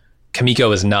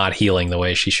Kimiko is not healing the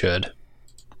way she should.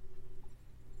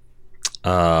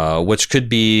 Which could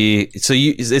be... So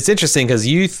it's interesting because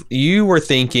you were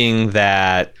thinking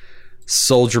that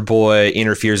Soldier Boy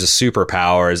interferes with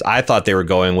superpowers. I thought they were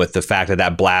going with the fact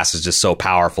that blast is just so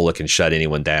powerful it can shut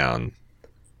anyone down.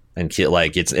 And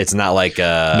like it's not like...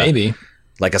 Maybe.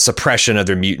 Like a suppression of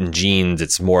their mutant genes.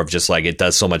 It's more of just like it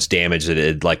does so much damage that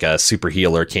it like a super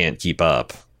healer can't keep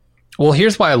up. Well,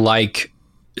 here's why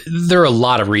there are a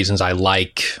lot of reasons I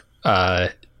like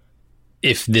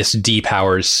if this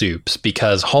depowers Soups,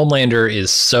 because Homelander is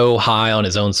so high on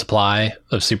his own supply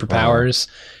of superpowers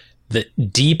that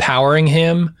depowering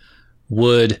him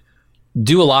would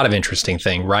do a lot of interesting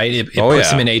thing, right? It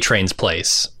puts him in A-Train's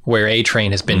place where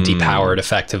A-Train has been depowered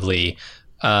effectively.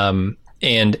 And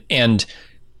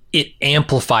it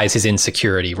amplifies his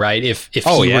insecurity, right? If he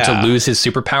were to lose his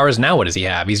superpowers, now what does he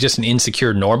have? He's just an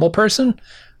insecure normal person?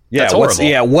 Yeah, that's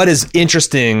horrible. What is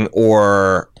interesting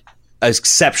or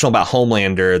exceptional about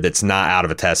Homelander that's not out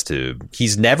of a test tube.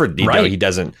 He's never, he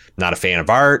doesn't, not a fan of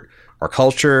art or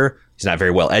culture. He's not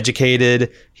very well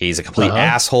educated. He's a complete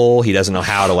asshole. He doesn't know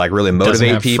how to like really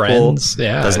motivate people. Friends.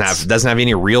 Yeah, doesn't have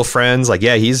any real friends. Like,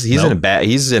 yeah, he's in a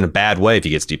bad way if he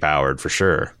gets depowered for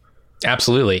sure.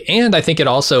 Absolutely. And I think it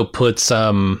also puts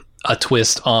a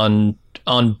twist on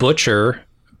Butcher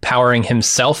powering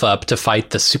himself up to fight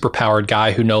the superpowered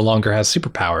guy who no longer has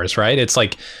superpowers, right? It's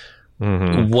like,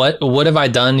 what have I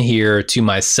done here to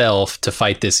myself to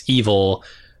fight this evil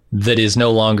that is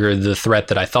no longer the threat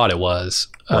that I thought it was?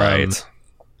 Right.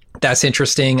 That's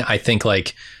interesting. I think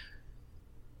like,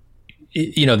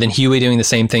 then Huey doing the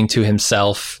same thing to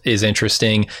himself is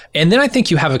interesting. And then I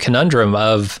think you have a conundrum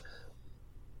of,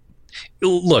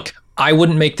 look, I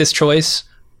wouldn't make this choice,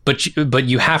 but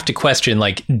you have to question,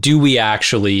 like, do we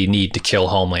actually need to kill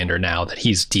Homelander now that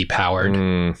he's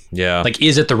depowered? Yeah. Like,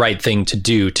 is it the right thing to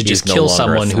do to just kill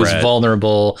someone who's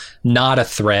vulnerable, not a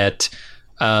threat?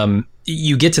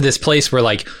 You get to this place where,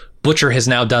 like, Butcher has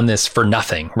now done this for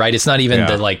nothing, right? It's not even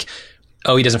that, like,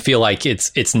 he doesn't feel like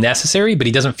it's necessary, but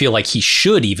he doesn't feel like he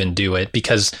should even do it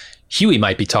because Huey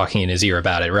might be talking in his ear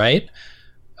about it, right?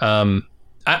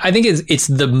 I think it's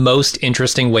the most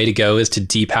interesting way to go is to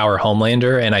depower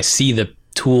Homelander, and I see the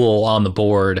tool on the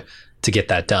board to get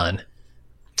that done.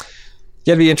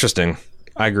 Yeah, it'd be interesting.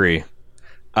 I agree.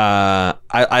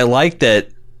 I like that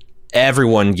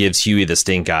everyone gives Huey the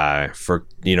stink eye for,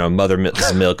 Mother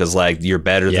Milk is like, you're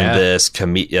better than this.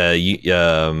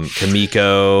 Kimiko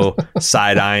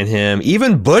side-eyeing him.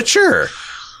 Even Butcher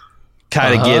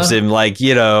kind of gives him like,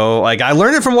 like, I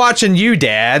learned it from watching you,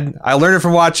 Dad. I learned it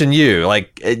from watching you.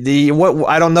 Like, I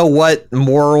don't know what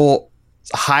moral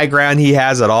high ground he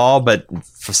has at all, but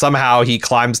somehow he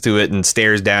climbs to it and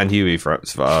stares down Huey from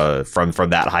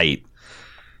that height.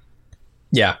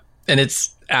 Yeah, and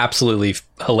it's absolutely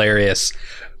hilarious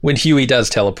when Huey does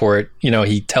teleport.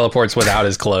 He teleports without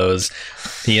his clothes.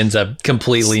 He ends up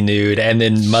completely nude, and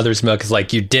then Mother's Milk is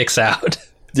like, "Your dick's out."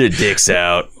 Your dick's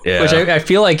out. Yeah. Which I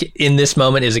feel like in this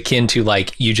moment is akin to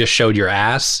like, you just showed your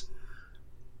ass,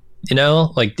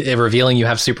 like revealing you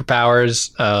have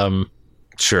superpowers.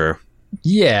 Sure.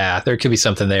 Yeah, there could be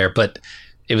something there, but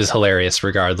it was hilarious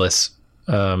regardless.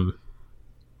 So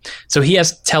he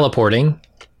has teleporting.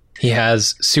 He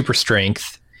has super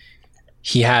strength.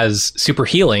 He has super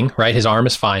healing, right? His arm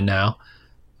is fine now.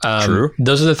 True.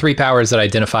 Those are the three powers that I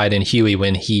identified in Huey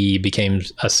when he became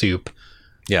a soup.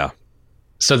 Yeah.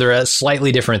 So they're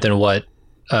slightly different than what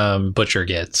Butcher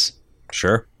gets.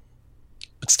 Sure.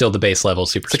 But still the base level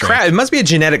super strength. It must be a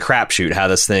genetic crapshoot how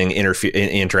this thing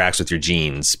interacts with your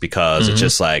genes, because it's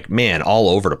just like, man, all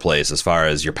over the place as far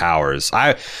as your powers.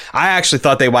 I actually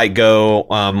thought they might go,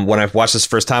 when I watched this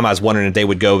first time, I was wondering if they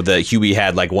would go that Huey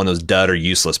had like one of those dud or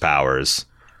useless powers.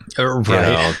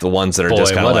 Right. The ones that are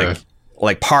just kind of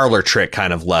like parlor trick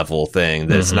kind of level thing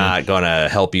that's not going to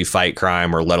help you fight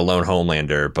crime or let alone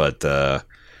Homelander. But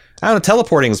I don't know,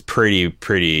 teleporting is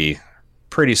pretty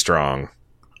strong.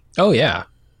 Oh yeah.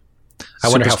 I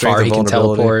wonder how far he can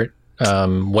teleport.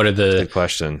 What are the good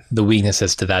question? The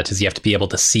weaknesses to that? Does he have to be able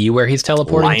to see where he's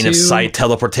teleporting Line of sight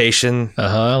teleportation.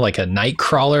 Like a night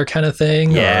crawler kind of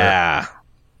thing. Yeah.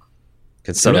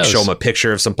 Can someone show him a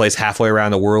picture of someplace halfway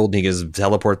around the world and he can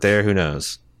teleport there? Who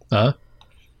knows?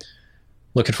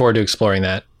 Looking forward to exploring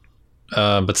that.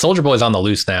 But Soldier Boy's on the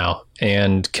loose now,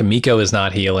 and Kimiko is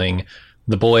not healing.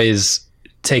 The boys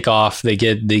take off. They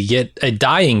get a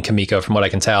dying Kimiko, from what I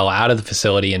can tell, out of the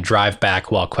facility and drive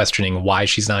back while questioning why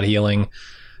she's not healing.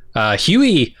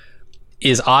 Huey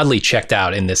is oddly checked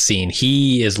out in this scene.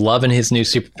 He is loving his new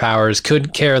superpowers,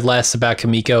 could care less about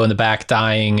Kimiko in the back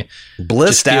dying,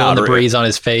 blissed just feeling out, the breeze on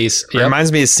his face. It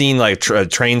reminds me of a scene like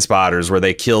Train Spotters, where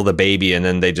they kill the baby and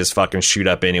then they just fucking shoot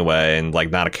up anyway, and like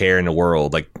not a care in the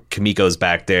world. Like Kimiko's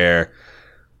back there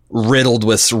riddled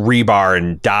with rebar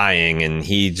and dying, and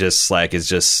he just like is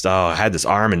just I had this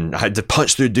arm and I had to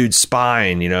punch through a dude's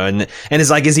spine, and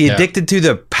it's like, is he addicted to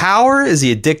the power? Is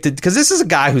he addicted? Because this is a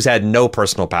guy who's had no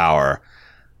personal power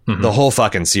the whole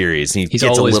fucking series. He's gets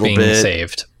always a little being bit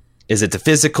saved. Is it the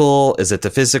physical? Is it the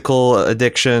physical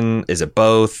addiction? Is it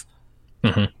both?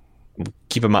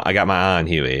 Keep him. I got my eye on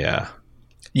Huey.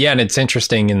 Yeah, and it's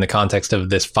interesting in the context of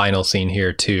this final scene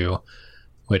here too.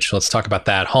 Which, let's talk about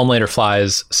that. Homelander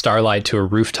flies Starlight to a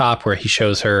rooftop where he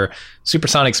shows her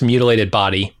Supersonic's mutilated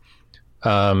body.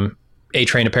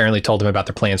 A-Train apparently told him about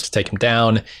their plans to take him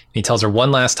down. And he tells her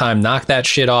one last time, knock that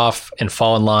shit off and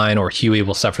fall in line, or Huey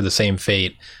will suffer the same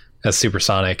fate as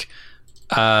Supersonic.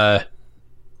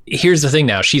 Here's the thing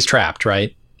now. She's trapped,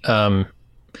 right?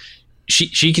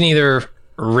 She can either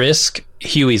risk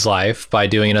Huey's life by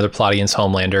doing another plot against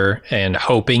Homelander and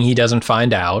hoping he doesn't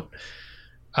find out.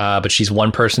 But she's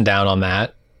one person down on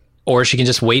that. Or she can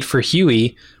just wait for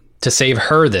Huey to save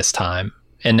her this time.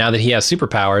 And now that he has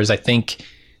superpowers, I think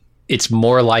it's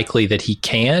more likely that he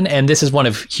can. And this is one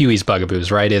of Huey's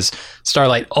bugaboos, right? Is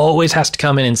Starlight always has to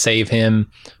come in and save him.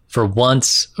 For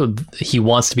once, he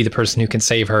wants to be the person who can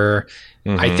save her.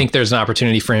 Mm-hmm. I think there's an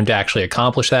opportunity for him to actually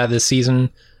accomplish that this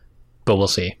season, but we'll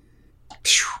see.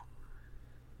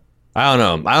 I don't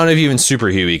know. I don't know if even Super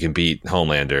Huey can beat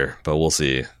Homelander, but we'll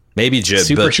see. Maybe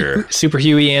Butcher. Super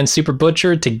Huey and Super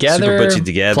Butcher together. Super Butcher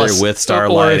together plus, with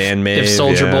Starlight and Maeve. If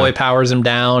Soldier Boy powers him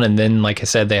down, and then, like I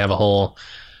said, they have a whole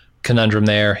conundrum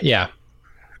there. Yeah.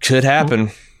 Could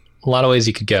happen. A lot of ways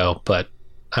you could go, but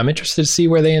I'm interested to see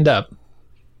where they end up.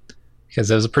 Because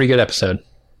that was a pretty good episode.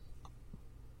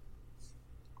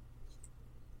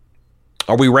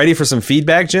 Are we ready for some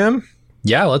feedback, Jim?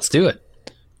 Yeah, let's do it.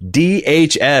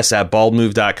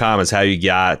 DHS@baldmove.com is how you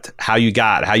get,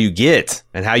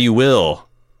 and how you will.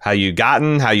 How you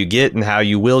gotten, how you get, and how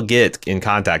you will get in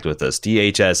contact with us.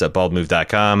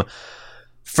 DHS@baldmove.com.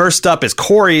 First up is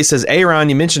Corey. Says, Aaron,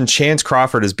 you mentioned Chance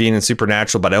Crawford as being in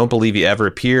Supernatural, but I don't believe he ever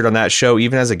appeared on that show,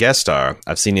 even as a guest star.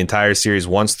 I've seen the entire series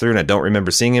once through, and I don't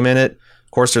remember seeing him in it.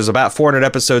 Of course, there's about 400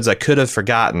 episodes I could have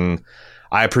forgotten.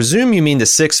 I presume you mean the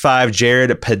 6'5" Jared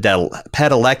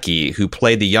Padalecki, who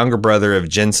played the younger brother of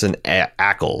Jensen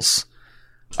Ackles,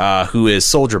 who is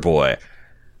Soldier Boy.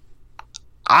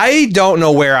 I don't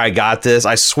know where I got this.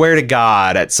 I swear to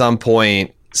God, at some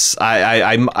point, because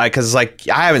I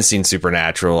haven't seen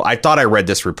Supernatural. I thought I read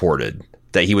this reported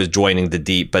that he was joining the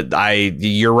Deep, but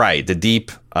you're right. The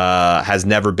Deep has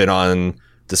never been on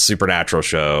the Supernatural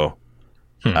show.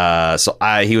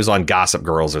 He was on Gossip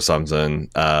Girls or something,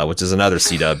 which is another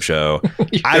C-Dub show.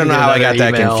 I don't know how I got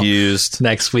that confused.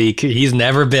 Next week, he's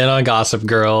never been on Gossip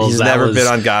Girls. He's never been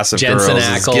on Gossip Jensen Girls.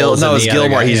 Ackles It's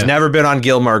Gilmore. He's never been on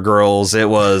Gilmore Girls. It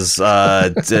was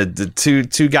the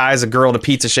two guys, a girl, and a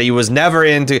pizza show. He was never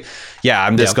into. Yeah,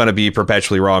 I'm just going to be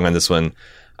perpetually wrong on this one.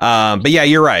 But yeah,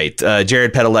 you're right.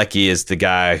 Jared Padalecki is the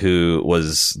guy who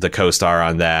was the co-star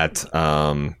on that.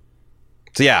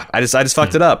 So yeah, I just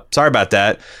fucked it up. Sorry about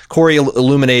that. Corey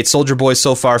illuminates, Soldier Boy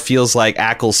so far feels like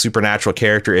Ackles' supernatural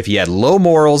character if he had low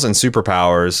morals and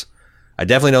superpowers. I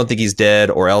definitely don't think he's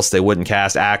dead, or else they wouldn't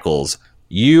cast Ackles.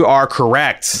 You are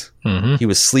correct. Mm-hmm. He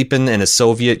was sleeping in a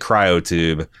Soviet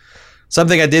cryotube.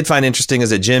 Something I did find interesting is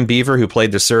that Jim Beaver, who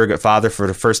played the surrogate father for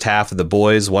the first half of The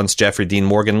Boys once Jeffrey Dean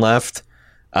Morgan left,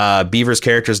 Beaver's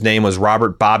character's name was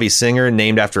Robert Bobby Singer,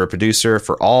 named after a producer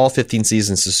for all 15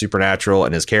 seasons of Supernatural,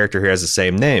 and his character here has the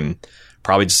same name.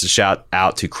 Probably just a shout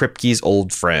out to Kripke's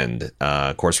old friend,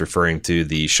 of course referring to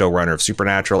the showrunner of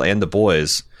Supernatural and The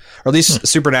Boys, or at least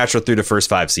Supernatural through the first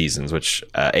 5 seasons, which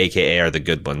AKA are the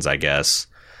good ones, I guess.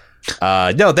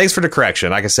 No, thanks for the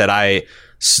correction. Like I said,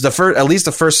 at least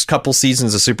the first couple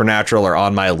seasons of Supernatural are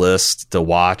on my list to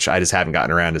watch. I just haven't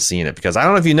gotten around to seeing it because I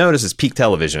don't know if you noticed, it's peak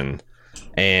television.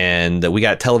 And we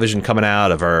got television coming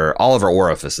out of all of our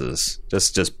orifices,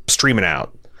 just streaming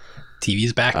out.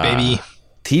 TV's back, baby.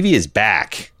 TV is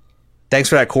back. Thanks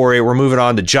for that, Corey. We're moving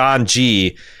on to John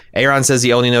G. Aaron says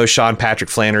he only knows Sean Patrick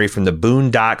Flanery from the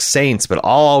Boondock Saints, but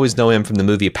I'll always know him from the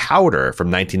movie Powder from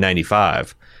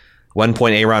 1995. One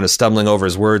point, Aaron is stumbling over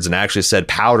his words and actually said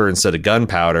powder instead of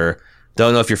gunpowder.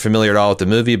 Don't know if you're familiar at all with the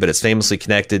movie, but it's famously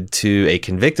connected to a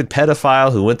convicted pedophile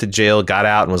who went to jail, got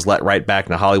out, and was let right back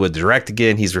into Hollywood to direct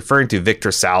again. He's referring to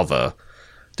Victor Salva,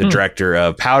 the director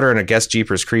of Powder and I guess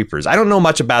Jeepers Creepers. I don't know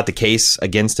much about the case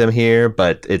against him here,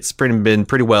 but it's been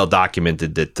pretty well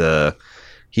documented that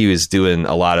he was doing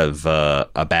a lot of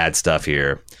bad stuff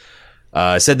here.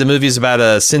 Said the movie is about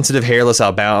a sensitive, hairless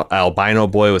albino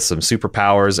boy with some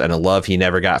superpowers and a love he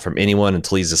never got from anyone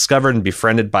until he's discovered and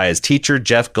befriended by his teacher,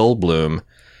 Jeff Goldblum.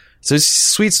 So it's a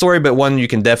sweet story, but one you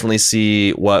can definitely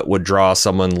see what would draw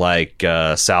someone like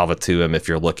Salva to him if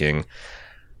you're looking.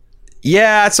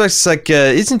 Yeah, it's like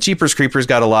isn't Jeepers Creepers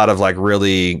got a lot of like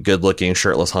really good-looking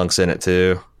shirtless hunks in it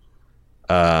too?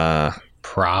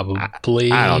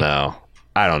 Probably. I don't know.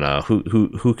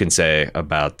 Who can say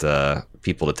about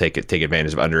people to take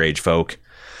advantage of underage folk?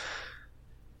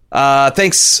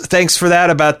 Thanks for that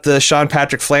about the Sean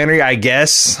Patrick Flanery. I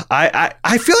guess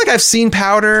I feel like I've seen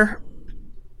Powder,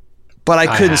 but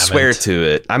I couldn't swear to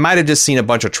it. I might have just seen a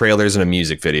bunch of trailers and a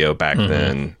music video back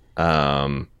then.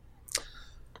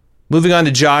 Moving on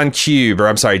to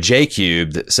J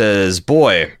Cubed says,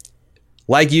 boy,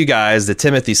 like you guys, the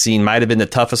Timothy scene might have been the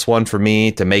toughest one for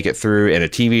me to make it through in a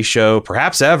TV show,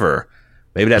 perhaps ever.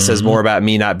 Maybe that says more about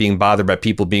me not being bothered by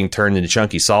people being turned into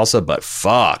chunky salsa, but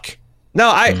fuck. No,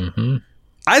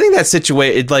 I think that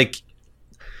situation, like,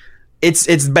 it's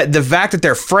the fact that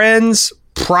they're friends,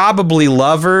 probably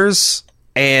lovers,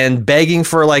 and begging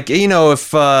for, like, you know,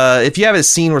 if you have a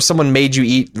scene where someone made you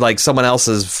eat like someone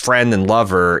else's friend and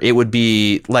lover, it would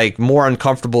be like more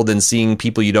uncomfortable than seeing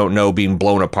people you don't know being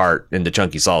blown apart into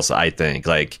chunky salsa. I think,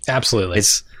 like, absolutely,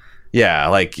 it's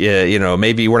like, you know,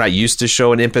 maybe we're not used to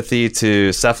showing empathy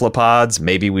to cephalopods.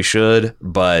 Maybe we should,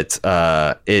 but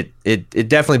it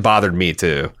definitely bothered me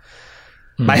too.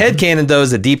 My headcanon, though,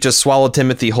 is that Deep just swallowed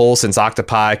Timothy whole, since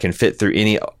octopi can fit through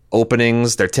any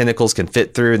openings their tentacles can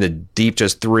fit through, and the Deep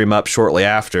just threw him up shortly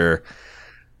after.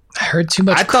 I heard too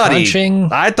much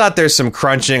crunching. I thought there's some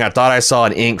crunching. I thought I saw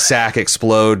an ink sac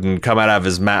explode and come out of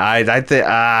his mouth.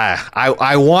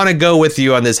 I want to go with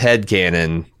you on this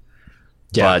headcanon.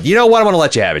 Yeah. But you know what? I'm going to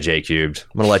let you have it, J-Cubed.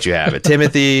 I'm going to let you have it.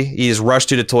 Timothy, he just rushed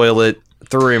to the toilet,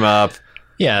 threw him up.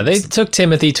 Yeah, they took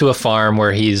Timothy to a farm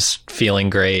where he's feeling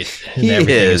great and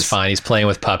everything is fine. He's playing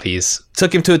with puppies.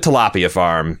 Took him to a tilapia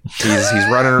farm. He's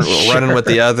running with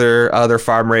the other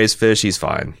farm raised fish. He's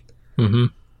fine. Mm-hmm.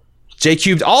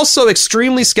 J-Cubed also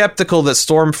extremely skeptical that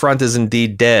Stormfront is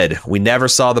indeed dead. We never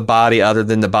saw the body other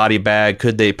than the body bag.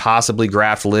 Could they possibly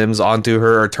graft limbs onto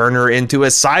her or turn her into a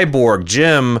cyborg?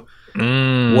 Jim,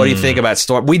 what do you think about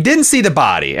Storm? We didn't see the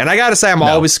body, and I gotta say, I'm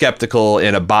always skeptical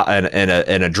in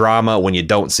a drama when you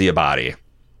don't see a body.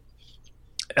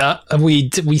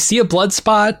 We see a blood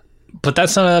spot, but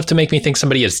that's not enough to make me think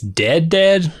somebody is dead.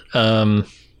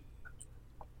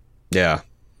 Yeah.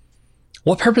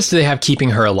 What purpose do they have keeping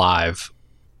her alive?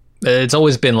 It's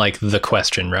always been like the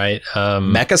question, right?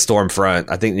 Mecha Stormfront.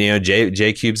 I think, you know,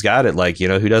 J-Cube's got it. Like, you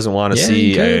know, who doesn't want to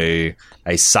see a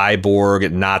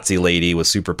cyborg Nazi lady with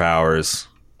superpowers?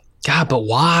 God, but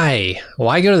why?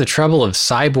 Why go to the trouble of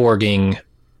cyborging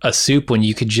a soup when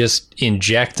you could just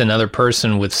inject another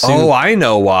person with soup? Oh, I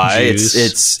know why.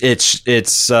 Juice?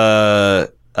 It's Stan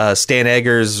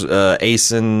Egger's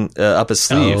acing up his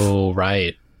sleeve. Oh,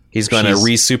 right. He's going to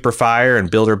re-superfire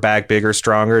and build her back bigger,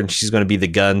 stronger, and she's going to be the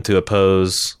gun to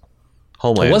oppose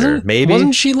Homelander.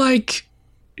 Wasn't she like...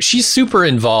 She's super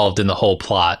involved in the whole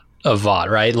plot of Vought,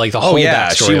 right? Like the whole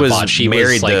backstory of Vought. She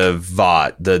married was to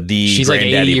Vought, the she's like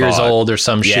 80 years old or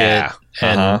some shit.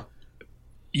 And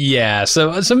yeah,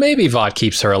 so maybe Vought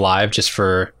keeps her alive just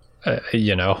for,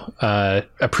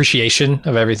 appreciation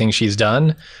of everything she's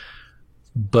done.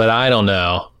 But I don't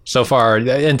know. So far,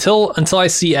 until I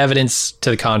see evidence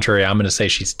to the contrary, I'm going to say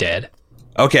she's dead.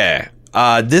 Okay.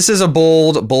 This is a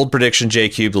bold prediction,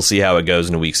 J-Cube. We'll see how it goes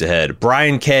in the weeks ahead.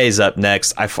 Brian K is up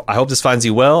next. I hope this finds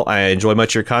you well. I enjoy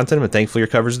much of your content. I'm thankful for your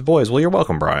coverage of the boys. Well, you're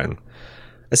welcome, Brian.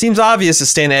 It seems obvious that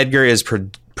Stan Edgar is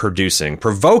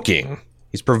provoking.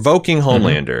 He's provoking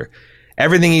Homelander.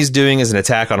 Everything he's doing is an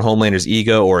attack on Homelander's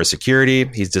ego or his security.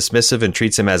 He's dismissive and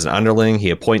treats him as an underling.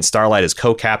 He appoints Starlight as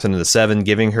co-captain of the Seven,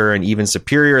 giving her an even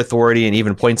superior authority, and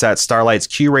even points out Starlight's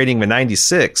Q rating of a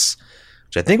 96,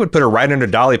 which I think would put her right under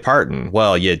Dolly Parton.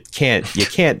 Well, you can't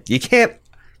dethrone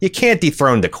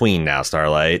the queen now,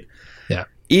 Starlight. Yeah.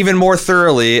 Even more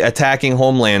thoroughly attacking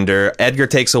Homelander, Edgar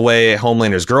takes away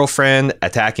Homelander's girlfriend,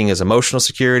 attacking his emotional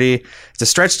security. It's a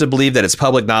stretch to believe that it's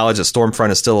public knowledge that Stormfront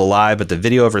is still alive, but the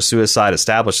video of her suicide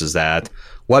establishes that.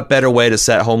 What better way to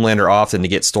set Homelander off than to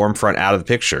get Stormfront out of the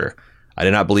picture? I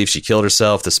do not believe she killed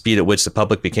herself. The speed at which the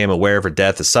public became aware of her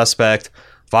death is suspect.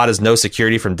 Vought has no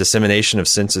security from dissemination of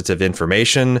sensitive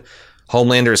information.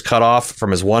 Homelander is cut off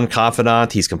from his one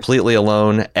confidant. He's completely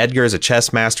alone. Edgar is a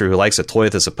chess master who likes to toy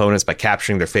with his opponents by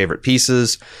capturing their favorite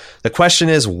pieces. The question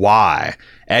is, why?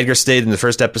 Edgar stated in the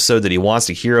first episode that he wants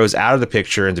the heroes out of the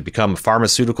picture and to become a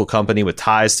pharmaceutical company with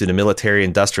ties to the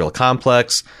military-industrial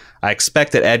complex. I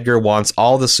expect that Edgar wants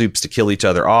all the soups to kill each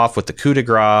other off, with the coup de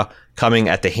grace coming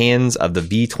at the hands of the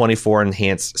V-24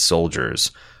 enhanced soldiers.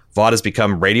 Vought has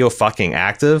become radio-fucking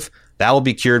active. That will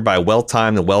be cured by a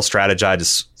well-timed and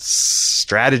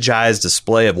well-strategized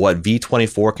display of what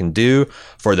V-24 can do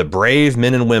for the brave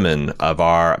men and women of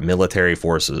our military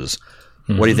forces.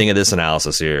 What do you think of this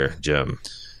analysis here, Jim?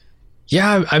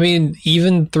 Yeah, I mean,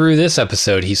 even through this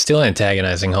episode, he's still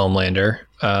antagonizing Homelander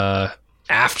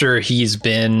after he's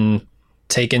been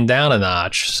taken down a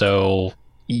notch. So,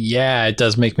 yeah, it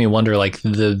does make me wonder, like,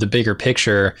 the bigger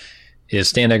picture. Is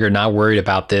Stan Edgar not worried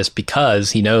about this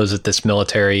because he knows that this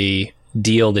military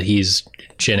deal that he's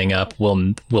ginning up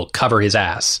will cover his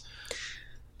ass?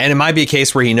 And it might be a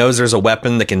case where he knows there's a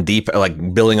weapon that can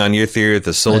building on your theory with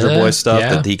the Soldier Boy stuff,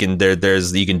 that he can you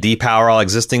can depower all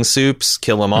existing soups,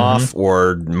 kill them off,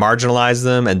 or marginalize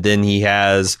them, and then he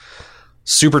has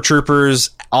super troopers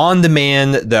on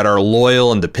demand that are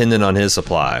loyal and dependent on his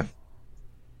supply.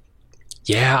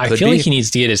 Yeah, I feel like he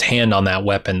needs to get his hand on that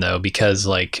weapon though, because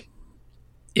like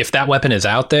if that weapon is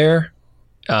out there,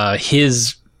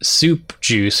 his soup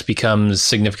juice becomes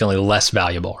significantly less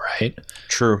valuable, right?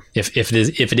 True. If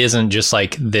it isn't just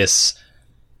like this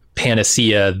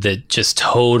panacea that just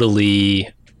totally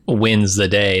wins the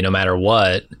day no matter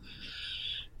what.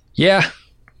 Yeah,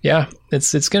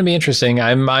 it's going to be interesting.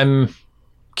 I'm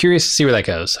curious to see where that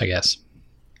goes, I guess.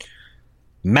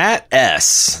 Matt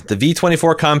S. The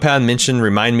V24 compound mentioned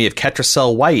remind me of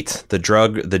Ketracel White, the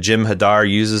drug the Jim Hadar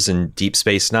uses in Deep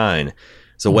Space Nine.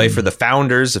 It's a way for the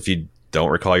founders, if you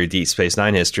don't recall your Deep Space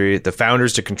Nine history, the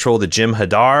founders to control the Jim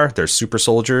Hadar, their super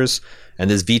soldiers, and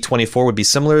this V24 would be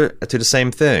similar to the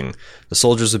same thing. The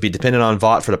soldiers would be dependent on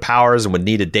Vought for the powers and would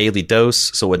need a daily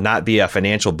dose, so it would not be a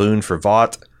financial boon for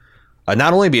Vought.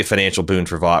 Not only be a financial boon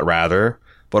for Vought, rather,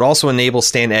 but also enable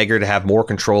Stan Edgar to have more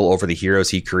control over the heroes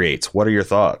he creates. What are your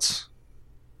thoughts?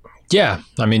 Yeah,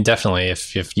 I mean, definitely.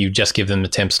 If you just give them the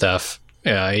temp stuff,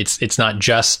 it's not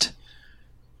just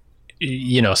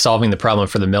solving the problem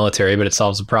for the military, but it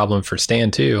solves the problem for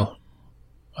Stan too.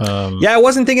 I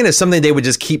wasn't thinking it's something they would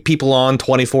just keep people on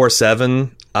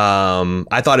 24/7.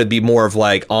 I thought it'd be more of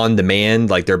like on demand,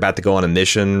 like they're about to go on a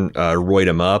mission, roid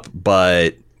them up,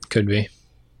 but could be.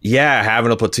 Yeah,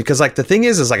 having a platoon, because like the thing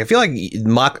is like I feel like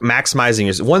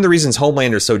maximizing one of the reasons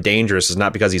Homelander is so dangerous is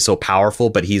not because he's so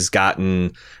powerful, but he's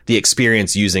gotten the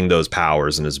experience using those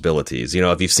powers and his abilities.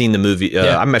 If you've seen the movie,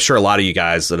 I'm sure a lot of you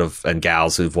guys and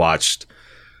gals who've watched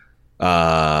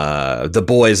The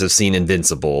Boys have seen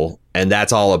Invincible, and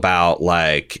that's all about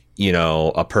like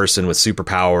a person with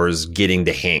superpowers getting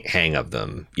the hang of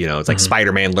them. It's like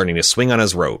Spider-Man learning to swing on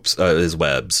his ropes, his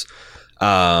webs.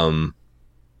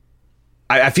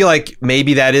 I feel like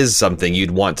maybe that is something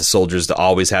you'd want the soldiers to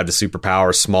always have the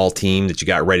superpower small team that you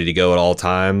got ready to go at all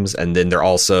times. And then they're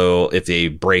also, if they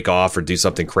break off or do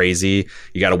something crazy,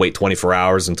 you got to wait 24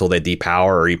 hours until they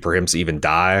depower or perhaps even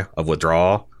die of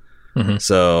withdrawal. Mm-hmm.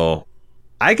 So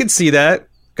I could see that.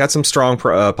 Got some strong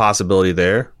possibility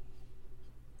there.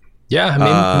 Yeah, I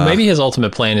mean, maybe his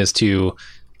ultimate plan is to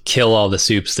kill all the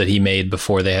soups that he made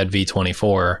before they had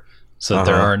V24 so that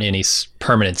there aren't any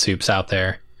permanent soups out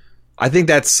there. I think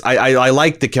that's I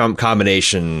like the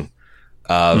combination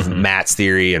of Matt's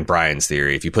theory and Brian's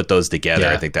theory. If you put those together,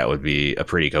 I think that would be a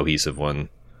pretty cohesive one.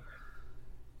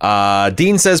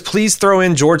 Dean says, please throw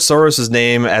in George Soros'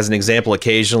 name as an example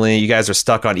occasionally. You guys are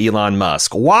stuck on Elon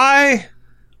Musk. Why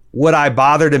would I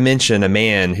bother to mention a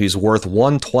man who's worth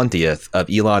 1/20th of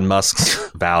Elon Musk's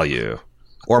value?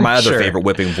 Or my other favorite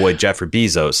whipping boy, Jeffrey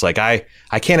Bezos. Like I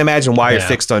can't imagine why you're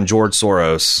fixed on George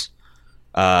Soros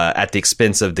at the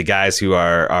expense of the guys who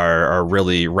are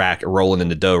really rolling in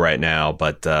the dough right now.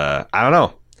 But I don't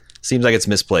know. Seems like it's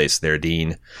misplaced there,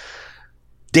 Dean.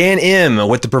 Dan M.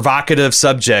 with the provocative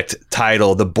subject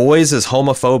title, The Boys is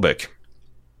Homophobic.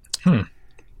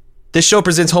 This show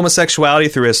presents homosexuality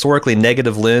through a historically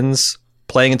negative lens,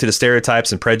 playing into the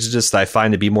stereotypes and prejudice that I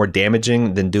find to be more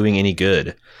damaging than doing any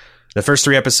good. The first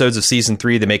 3 episodes of season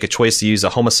 3, they make a choice to use a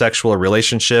homosexual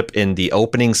relationship in the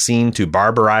opening scene to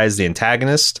barbarize the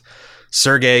antagonist.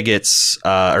 Serge gets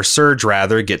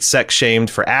sex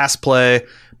shamed for ass play.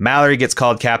 Mallory gets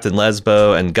called Captain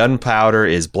Lesbo, and Gunpowder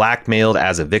is blackmailed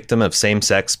as a victim of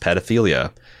same-sex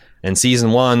pedophilia. In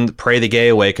season 1, Pray the Gay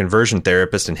Away conversion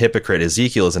therapist and hypocrite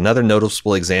Ezekiel is another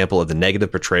noticeable example of the negative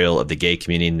portrayal of the gay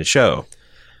community in the show.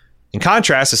 In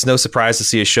contrast, it's no surprise to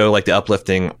see a show like the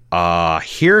uplifting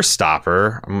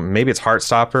Heartstopper, maybe it's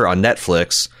Heartstopper, on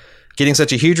Netflix, getting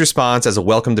such a huge response as a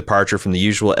welcome departure from the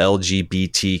usual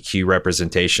LGBTQ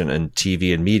representation in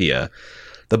TV and media.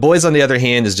 The Boys, on the other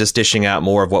hand, is just dishing out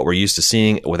more of what we're used to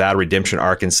seeing without a redemption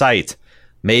arc in sight.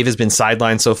 Maeve has been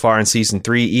sidelined so far in season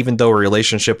 3, even though her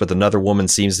relationship with another woman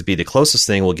seems to be the closest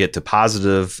thing we'll get to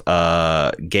positive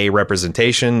gay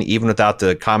representation, even without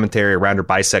the commentary around her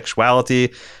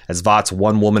bisexuality as Vought's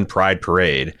one-woman pride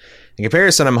parade. In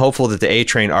comparison, I'm hopeful that the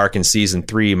A-Train arc in season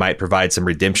 3 might provide some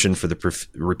redemption for the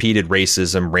repeated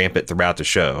racism rampant throughout the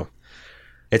show.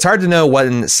 It's hard to know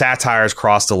when satire's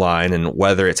crossed the line and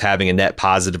whether it's having a net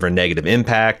positive or negative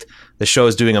impact. The show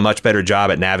is doing a much better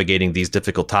job at navigating these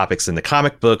difficult topics in the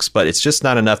comic books, but it's just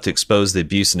not enough to expose the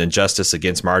abuse and injustice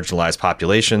against marginalized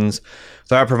populations.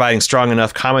 Without providing strong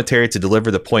enough commentary to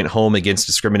deliver the point home against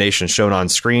discrimination shown on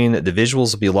screen, the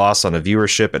visuals will be lost on the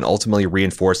viewership and ultimately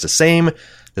reinforce the same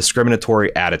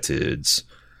discriminatory attitudes.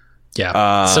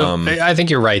 Yeah, so I think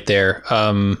you're right there.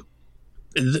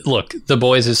 Look, The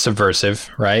Boys is subversive,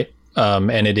 right?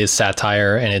 And it is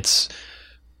satire, and it's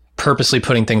purposely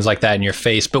putting things like that in your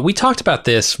face. But we talked about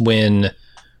this when,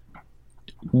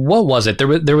 what was it? There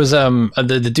was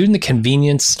the dude in the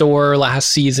convenience store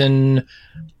last season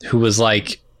who was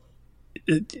like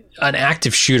an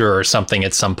active shooter or something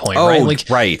at some point, Oh, right? Like,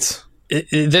 right.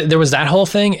 There was that whole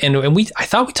thing, and I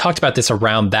thought we talked about this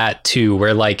around that too,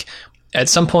 where like at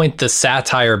some point the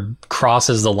satire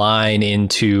crosses the line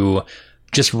into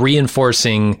just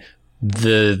reinforcing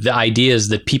the ideas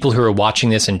that people who are watching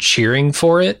this and cheering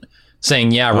for it,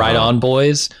 saying, "Yeah, right on,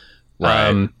 boys."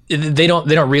 Right. They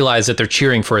don't realize that they're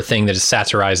cheering for a thing that is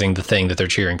satirizing the thing that they're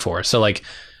cheering for. So like,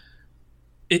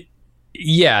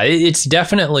 it's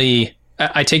definitely.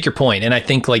 I take your point, and I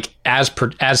think like as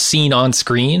seen on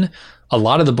screen, a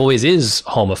lot of The Boys is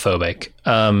homophobic,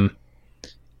 and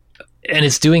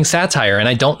it's doing satire, and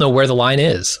I don't know where the line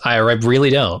is. I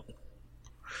really don't.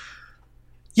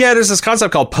 Yeah, there's this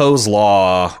concept called Poe's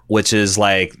Law, which is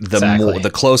like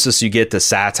the closest you get to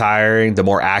satire, the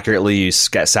more accurately you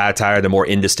get satire, the more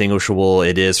indistinguishable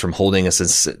it is from holding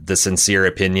the sincere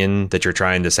opinion that you're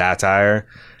trying to satire.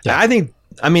 Yeah.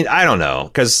 I don't know,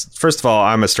 because first of all,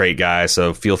 I'm a straight guy,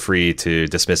 so feel free to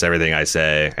dismiss everything I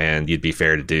say, and you'd be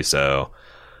fair to do so.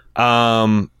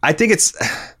 I think it's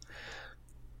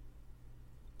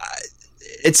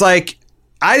like,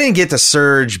 I didn't get to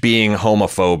Serge being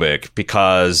homophobic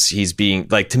because he's being,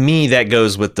 like, to me, that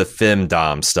goes with the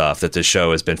femdom stuff that the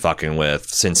show has been fucking with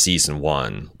since season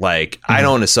 1. Like, I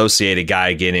don't associate a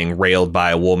guy getting railed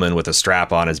by a woman with a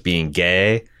strap on as being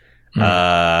gay.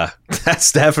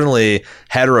 That's definitely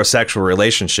heterosexual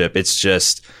relationship. It's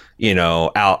just,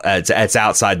 it's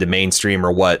outside the mainstream,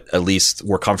 or what at least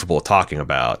we're comfortable talking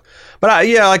about. But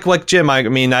like Jim,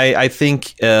 I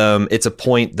think it's a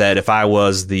point that if I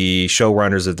was the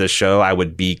showrunners of this show, I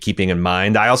would be keeping in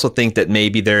mind. I also think that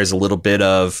maybe there's a little bit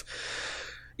of,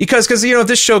 because if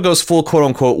this show goes full quote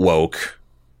unquote woke,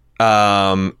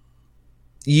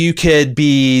 you could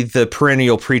be the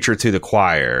perennial preacher to the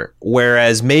choir,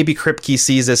 whereas maybe Kripke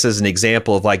sees this as an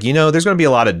example of like, there's going to be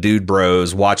a lot of dude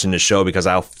bros watching the show because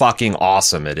how fucking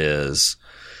awesome it is.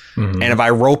 Mm-hmm. And if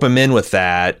I rope him in with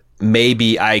that,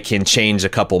 maybe I can change a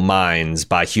couple minds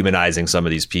by humanizing some of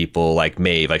these people, like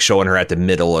Maeve, like showing her at the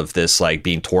middle of this, like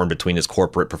being torn between this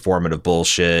corporate performative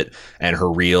bullshit and her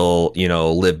real,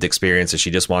 lived experience. That she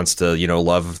just wants to,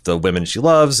 love the women she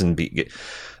loves and be,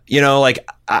 like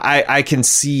I can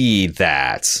see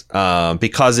that,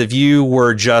 because if you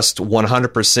were just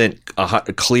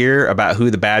 100% clear about who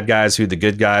the bad guys, who the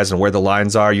good guys, and where the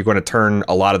lines are, you're going to turn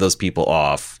a lot of those people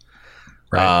off.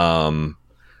 Right.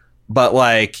 But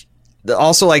like,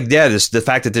 also like, the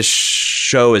fact that this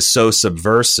show is so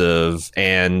subversive,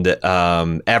 and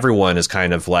everyone is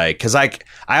kind of like, because I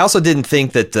also didn't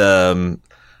think that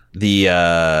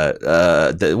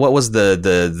what was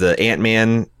the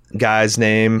Ant-Man guy's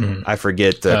name? Mm-hmm. I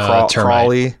forget.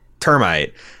 Crawley?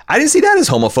 Termite. I didn't see that as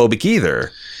homophobic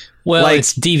either. Well, like,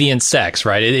 it's deviant sex,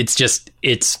 right?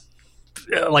 It's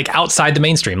like outside the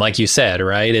mainstream, like you said,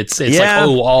 right? It's like,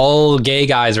 all gay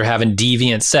guys are having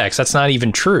deviant sex. That's not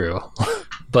even true,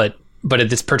 but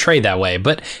it's portrayed that way.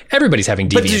 But everybody's having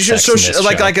deviant sex in this show.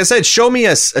 Like I said, show me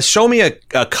a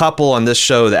couple on this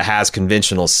show that has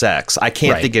conventional sex. I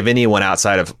can't think of anyone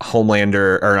outside of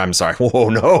Homelander, or I'm sorry. Whoa,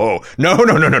 no, not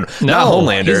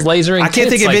Homelander. He's lasering. I can't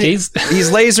think of any. He's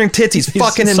lasering tits. He's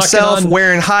fucking himself,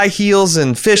 wearing high heels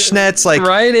and fishnets. Like,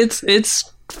 right? It's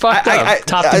fucked up.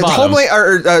 Top to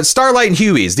bottom. Starlight and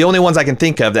Huey's the only ones I can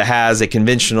think of that has a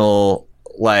conventional,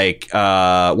 like,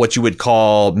 what you would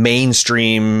call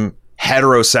mainstream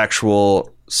heterosexual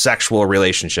sexual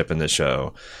relationship in this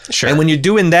show. Sure. And when you're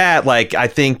doing that, like, I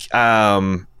think, I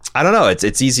don't know,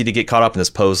 it's easy to get caught up in this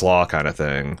Poe's Law kind of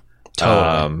thing.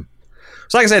 Totally.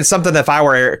 So like I said, it's something that if I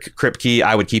were Eric Kripke,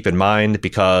 I would keep in mind,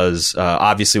 because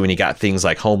obviously when you got things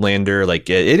like Homelander, like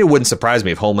it wouldn't surprise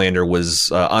me if Homelander was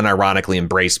unironically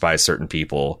embraced by certain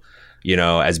people,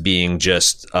 as being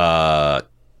just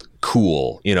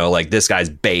cool, like, this guy's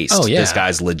based. Oh, yeah. This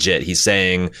guy's legit. He's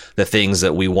saying the things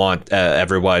that we want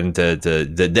everyone that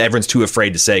everyone's too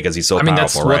afraid to say because he's so powerful.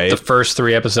 That's right? What the first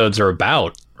 3 episodes are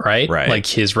about, right? Like,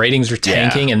 his ratings are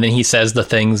tanking, and then he says the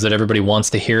things that everybody wants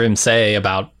to hear him say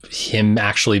about him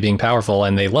actually being powerful,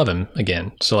 and they love him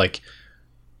again. So, like,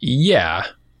 yeah.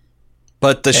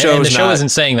 But the show isn't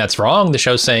saying that's wrong. The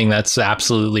show's saying that's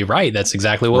absolutely right. That's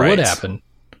exactly what would happen.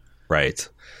 Right.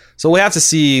 So we have to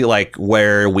see, like,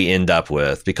 where we end up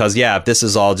with, because, if this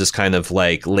is all just kind of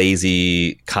like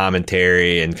lazy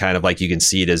commentary, and kind of like you can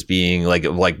see it as being like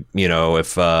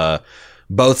if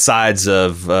both sides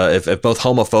of if both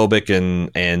homophobic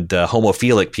and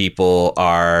homophilic people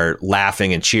are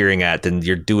laughing and cheering at, then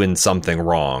you're doing something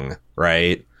wrong,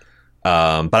 right?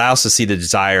 But I also see the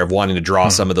desire of wanting to draw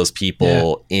some of those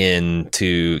people in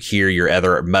to hear your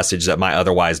other message that might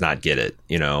otherwise not get it,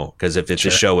 because if the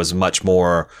show is much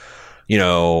more, you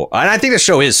know, and I think the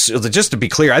show is, just to be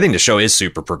clear, I think the show is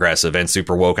super progressive and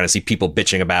super woke. And I see people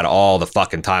bitching about it all the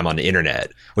fucking time on the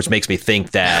internet, which makes me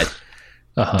think that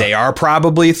they are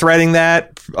probably threading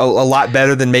that a lot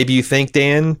better than maybe you think,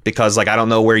 Dan, because like, I don't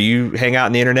know where you hang out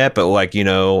on the internet, but like, you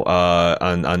know,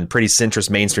 on pretty centrist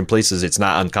mainstream places, it's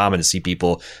not uncommon to see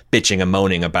people bitching and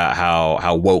moaning about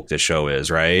how woke the show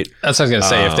is, right? That's what I was going to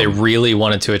say. If they really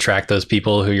wanted to attract those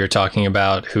people who you're talking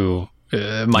about who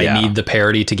might need the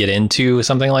parody to get into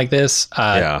something like this,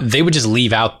 they would just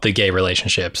leave out the gay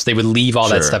relationships. They would leave all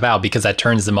that stuff out because that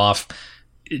turns them off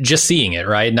just seeing it,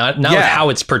 right? Not how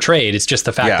it's portrayed. It's just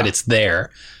the fact that it's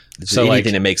there. So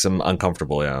anything that makes them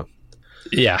uncomfortable.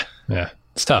 Yeah.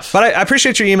 It's tough. But I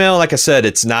appreciate your email. Like I said,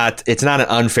 it's not an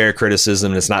unfair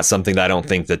criticism. It's not something that I don't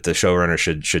think that the showrunner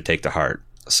should take to heart.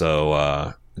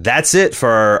 So that's it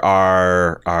for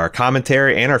our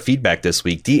commentary and our feedback this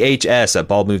week.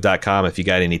 DHS@baldmove.com if you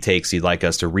got any takes you'd like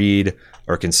us to read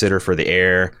or consider for the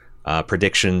air,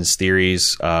 predictions,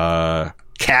 theories,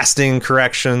 casting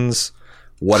corrections,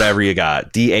 whatever you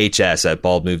got.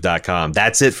 DHS@baldmove.com.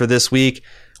 That's it for this week.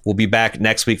 We'll be back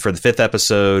next week for the 5th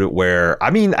episode where,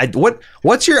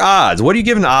 what's your odds? What are you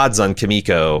giving odds on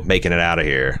Kimiko making it out of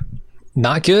here?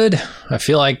 Not good. I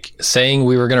feel like saying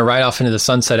we were going to ride off into the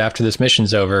sunset after this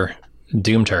mission's over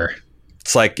doomed her.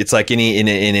 It's like in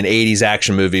an 80s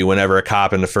action movie, whenever a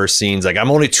cop in the first scene's like, I'm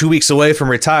only 2 weeks away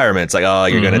from retirement. It's like, oh,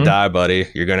 you're going to die, buddy.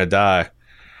 You're going to die.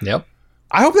 Yep.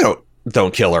 I hope they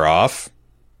don't kill her off.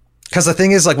 Because the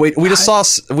thing is, like, we just saw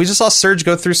Surge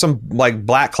go through some like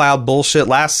Black Cloud bullshit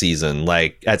last season.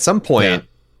 Like, at some point,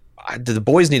 the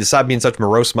boys need to stop being such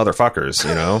morose motherfuckers,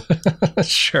 you know?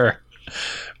 Sure.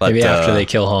 But maybe after they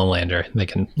kill Homelander, they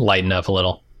can lighten up a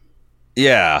little.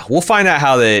 Yeah, we'll find out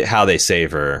how they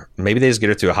save her. Maybe they just get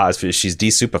her to a hospital. She's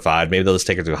desupified. Maybe they'll just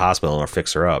take her to a hospital or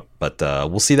fix her up. But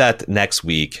we'll see that next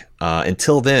week.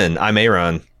 Until then, I'm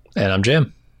Aaron. And I'm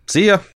Jim. See ya.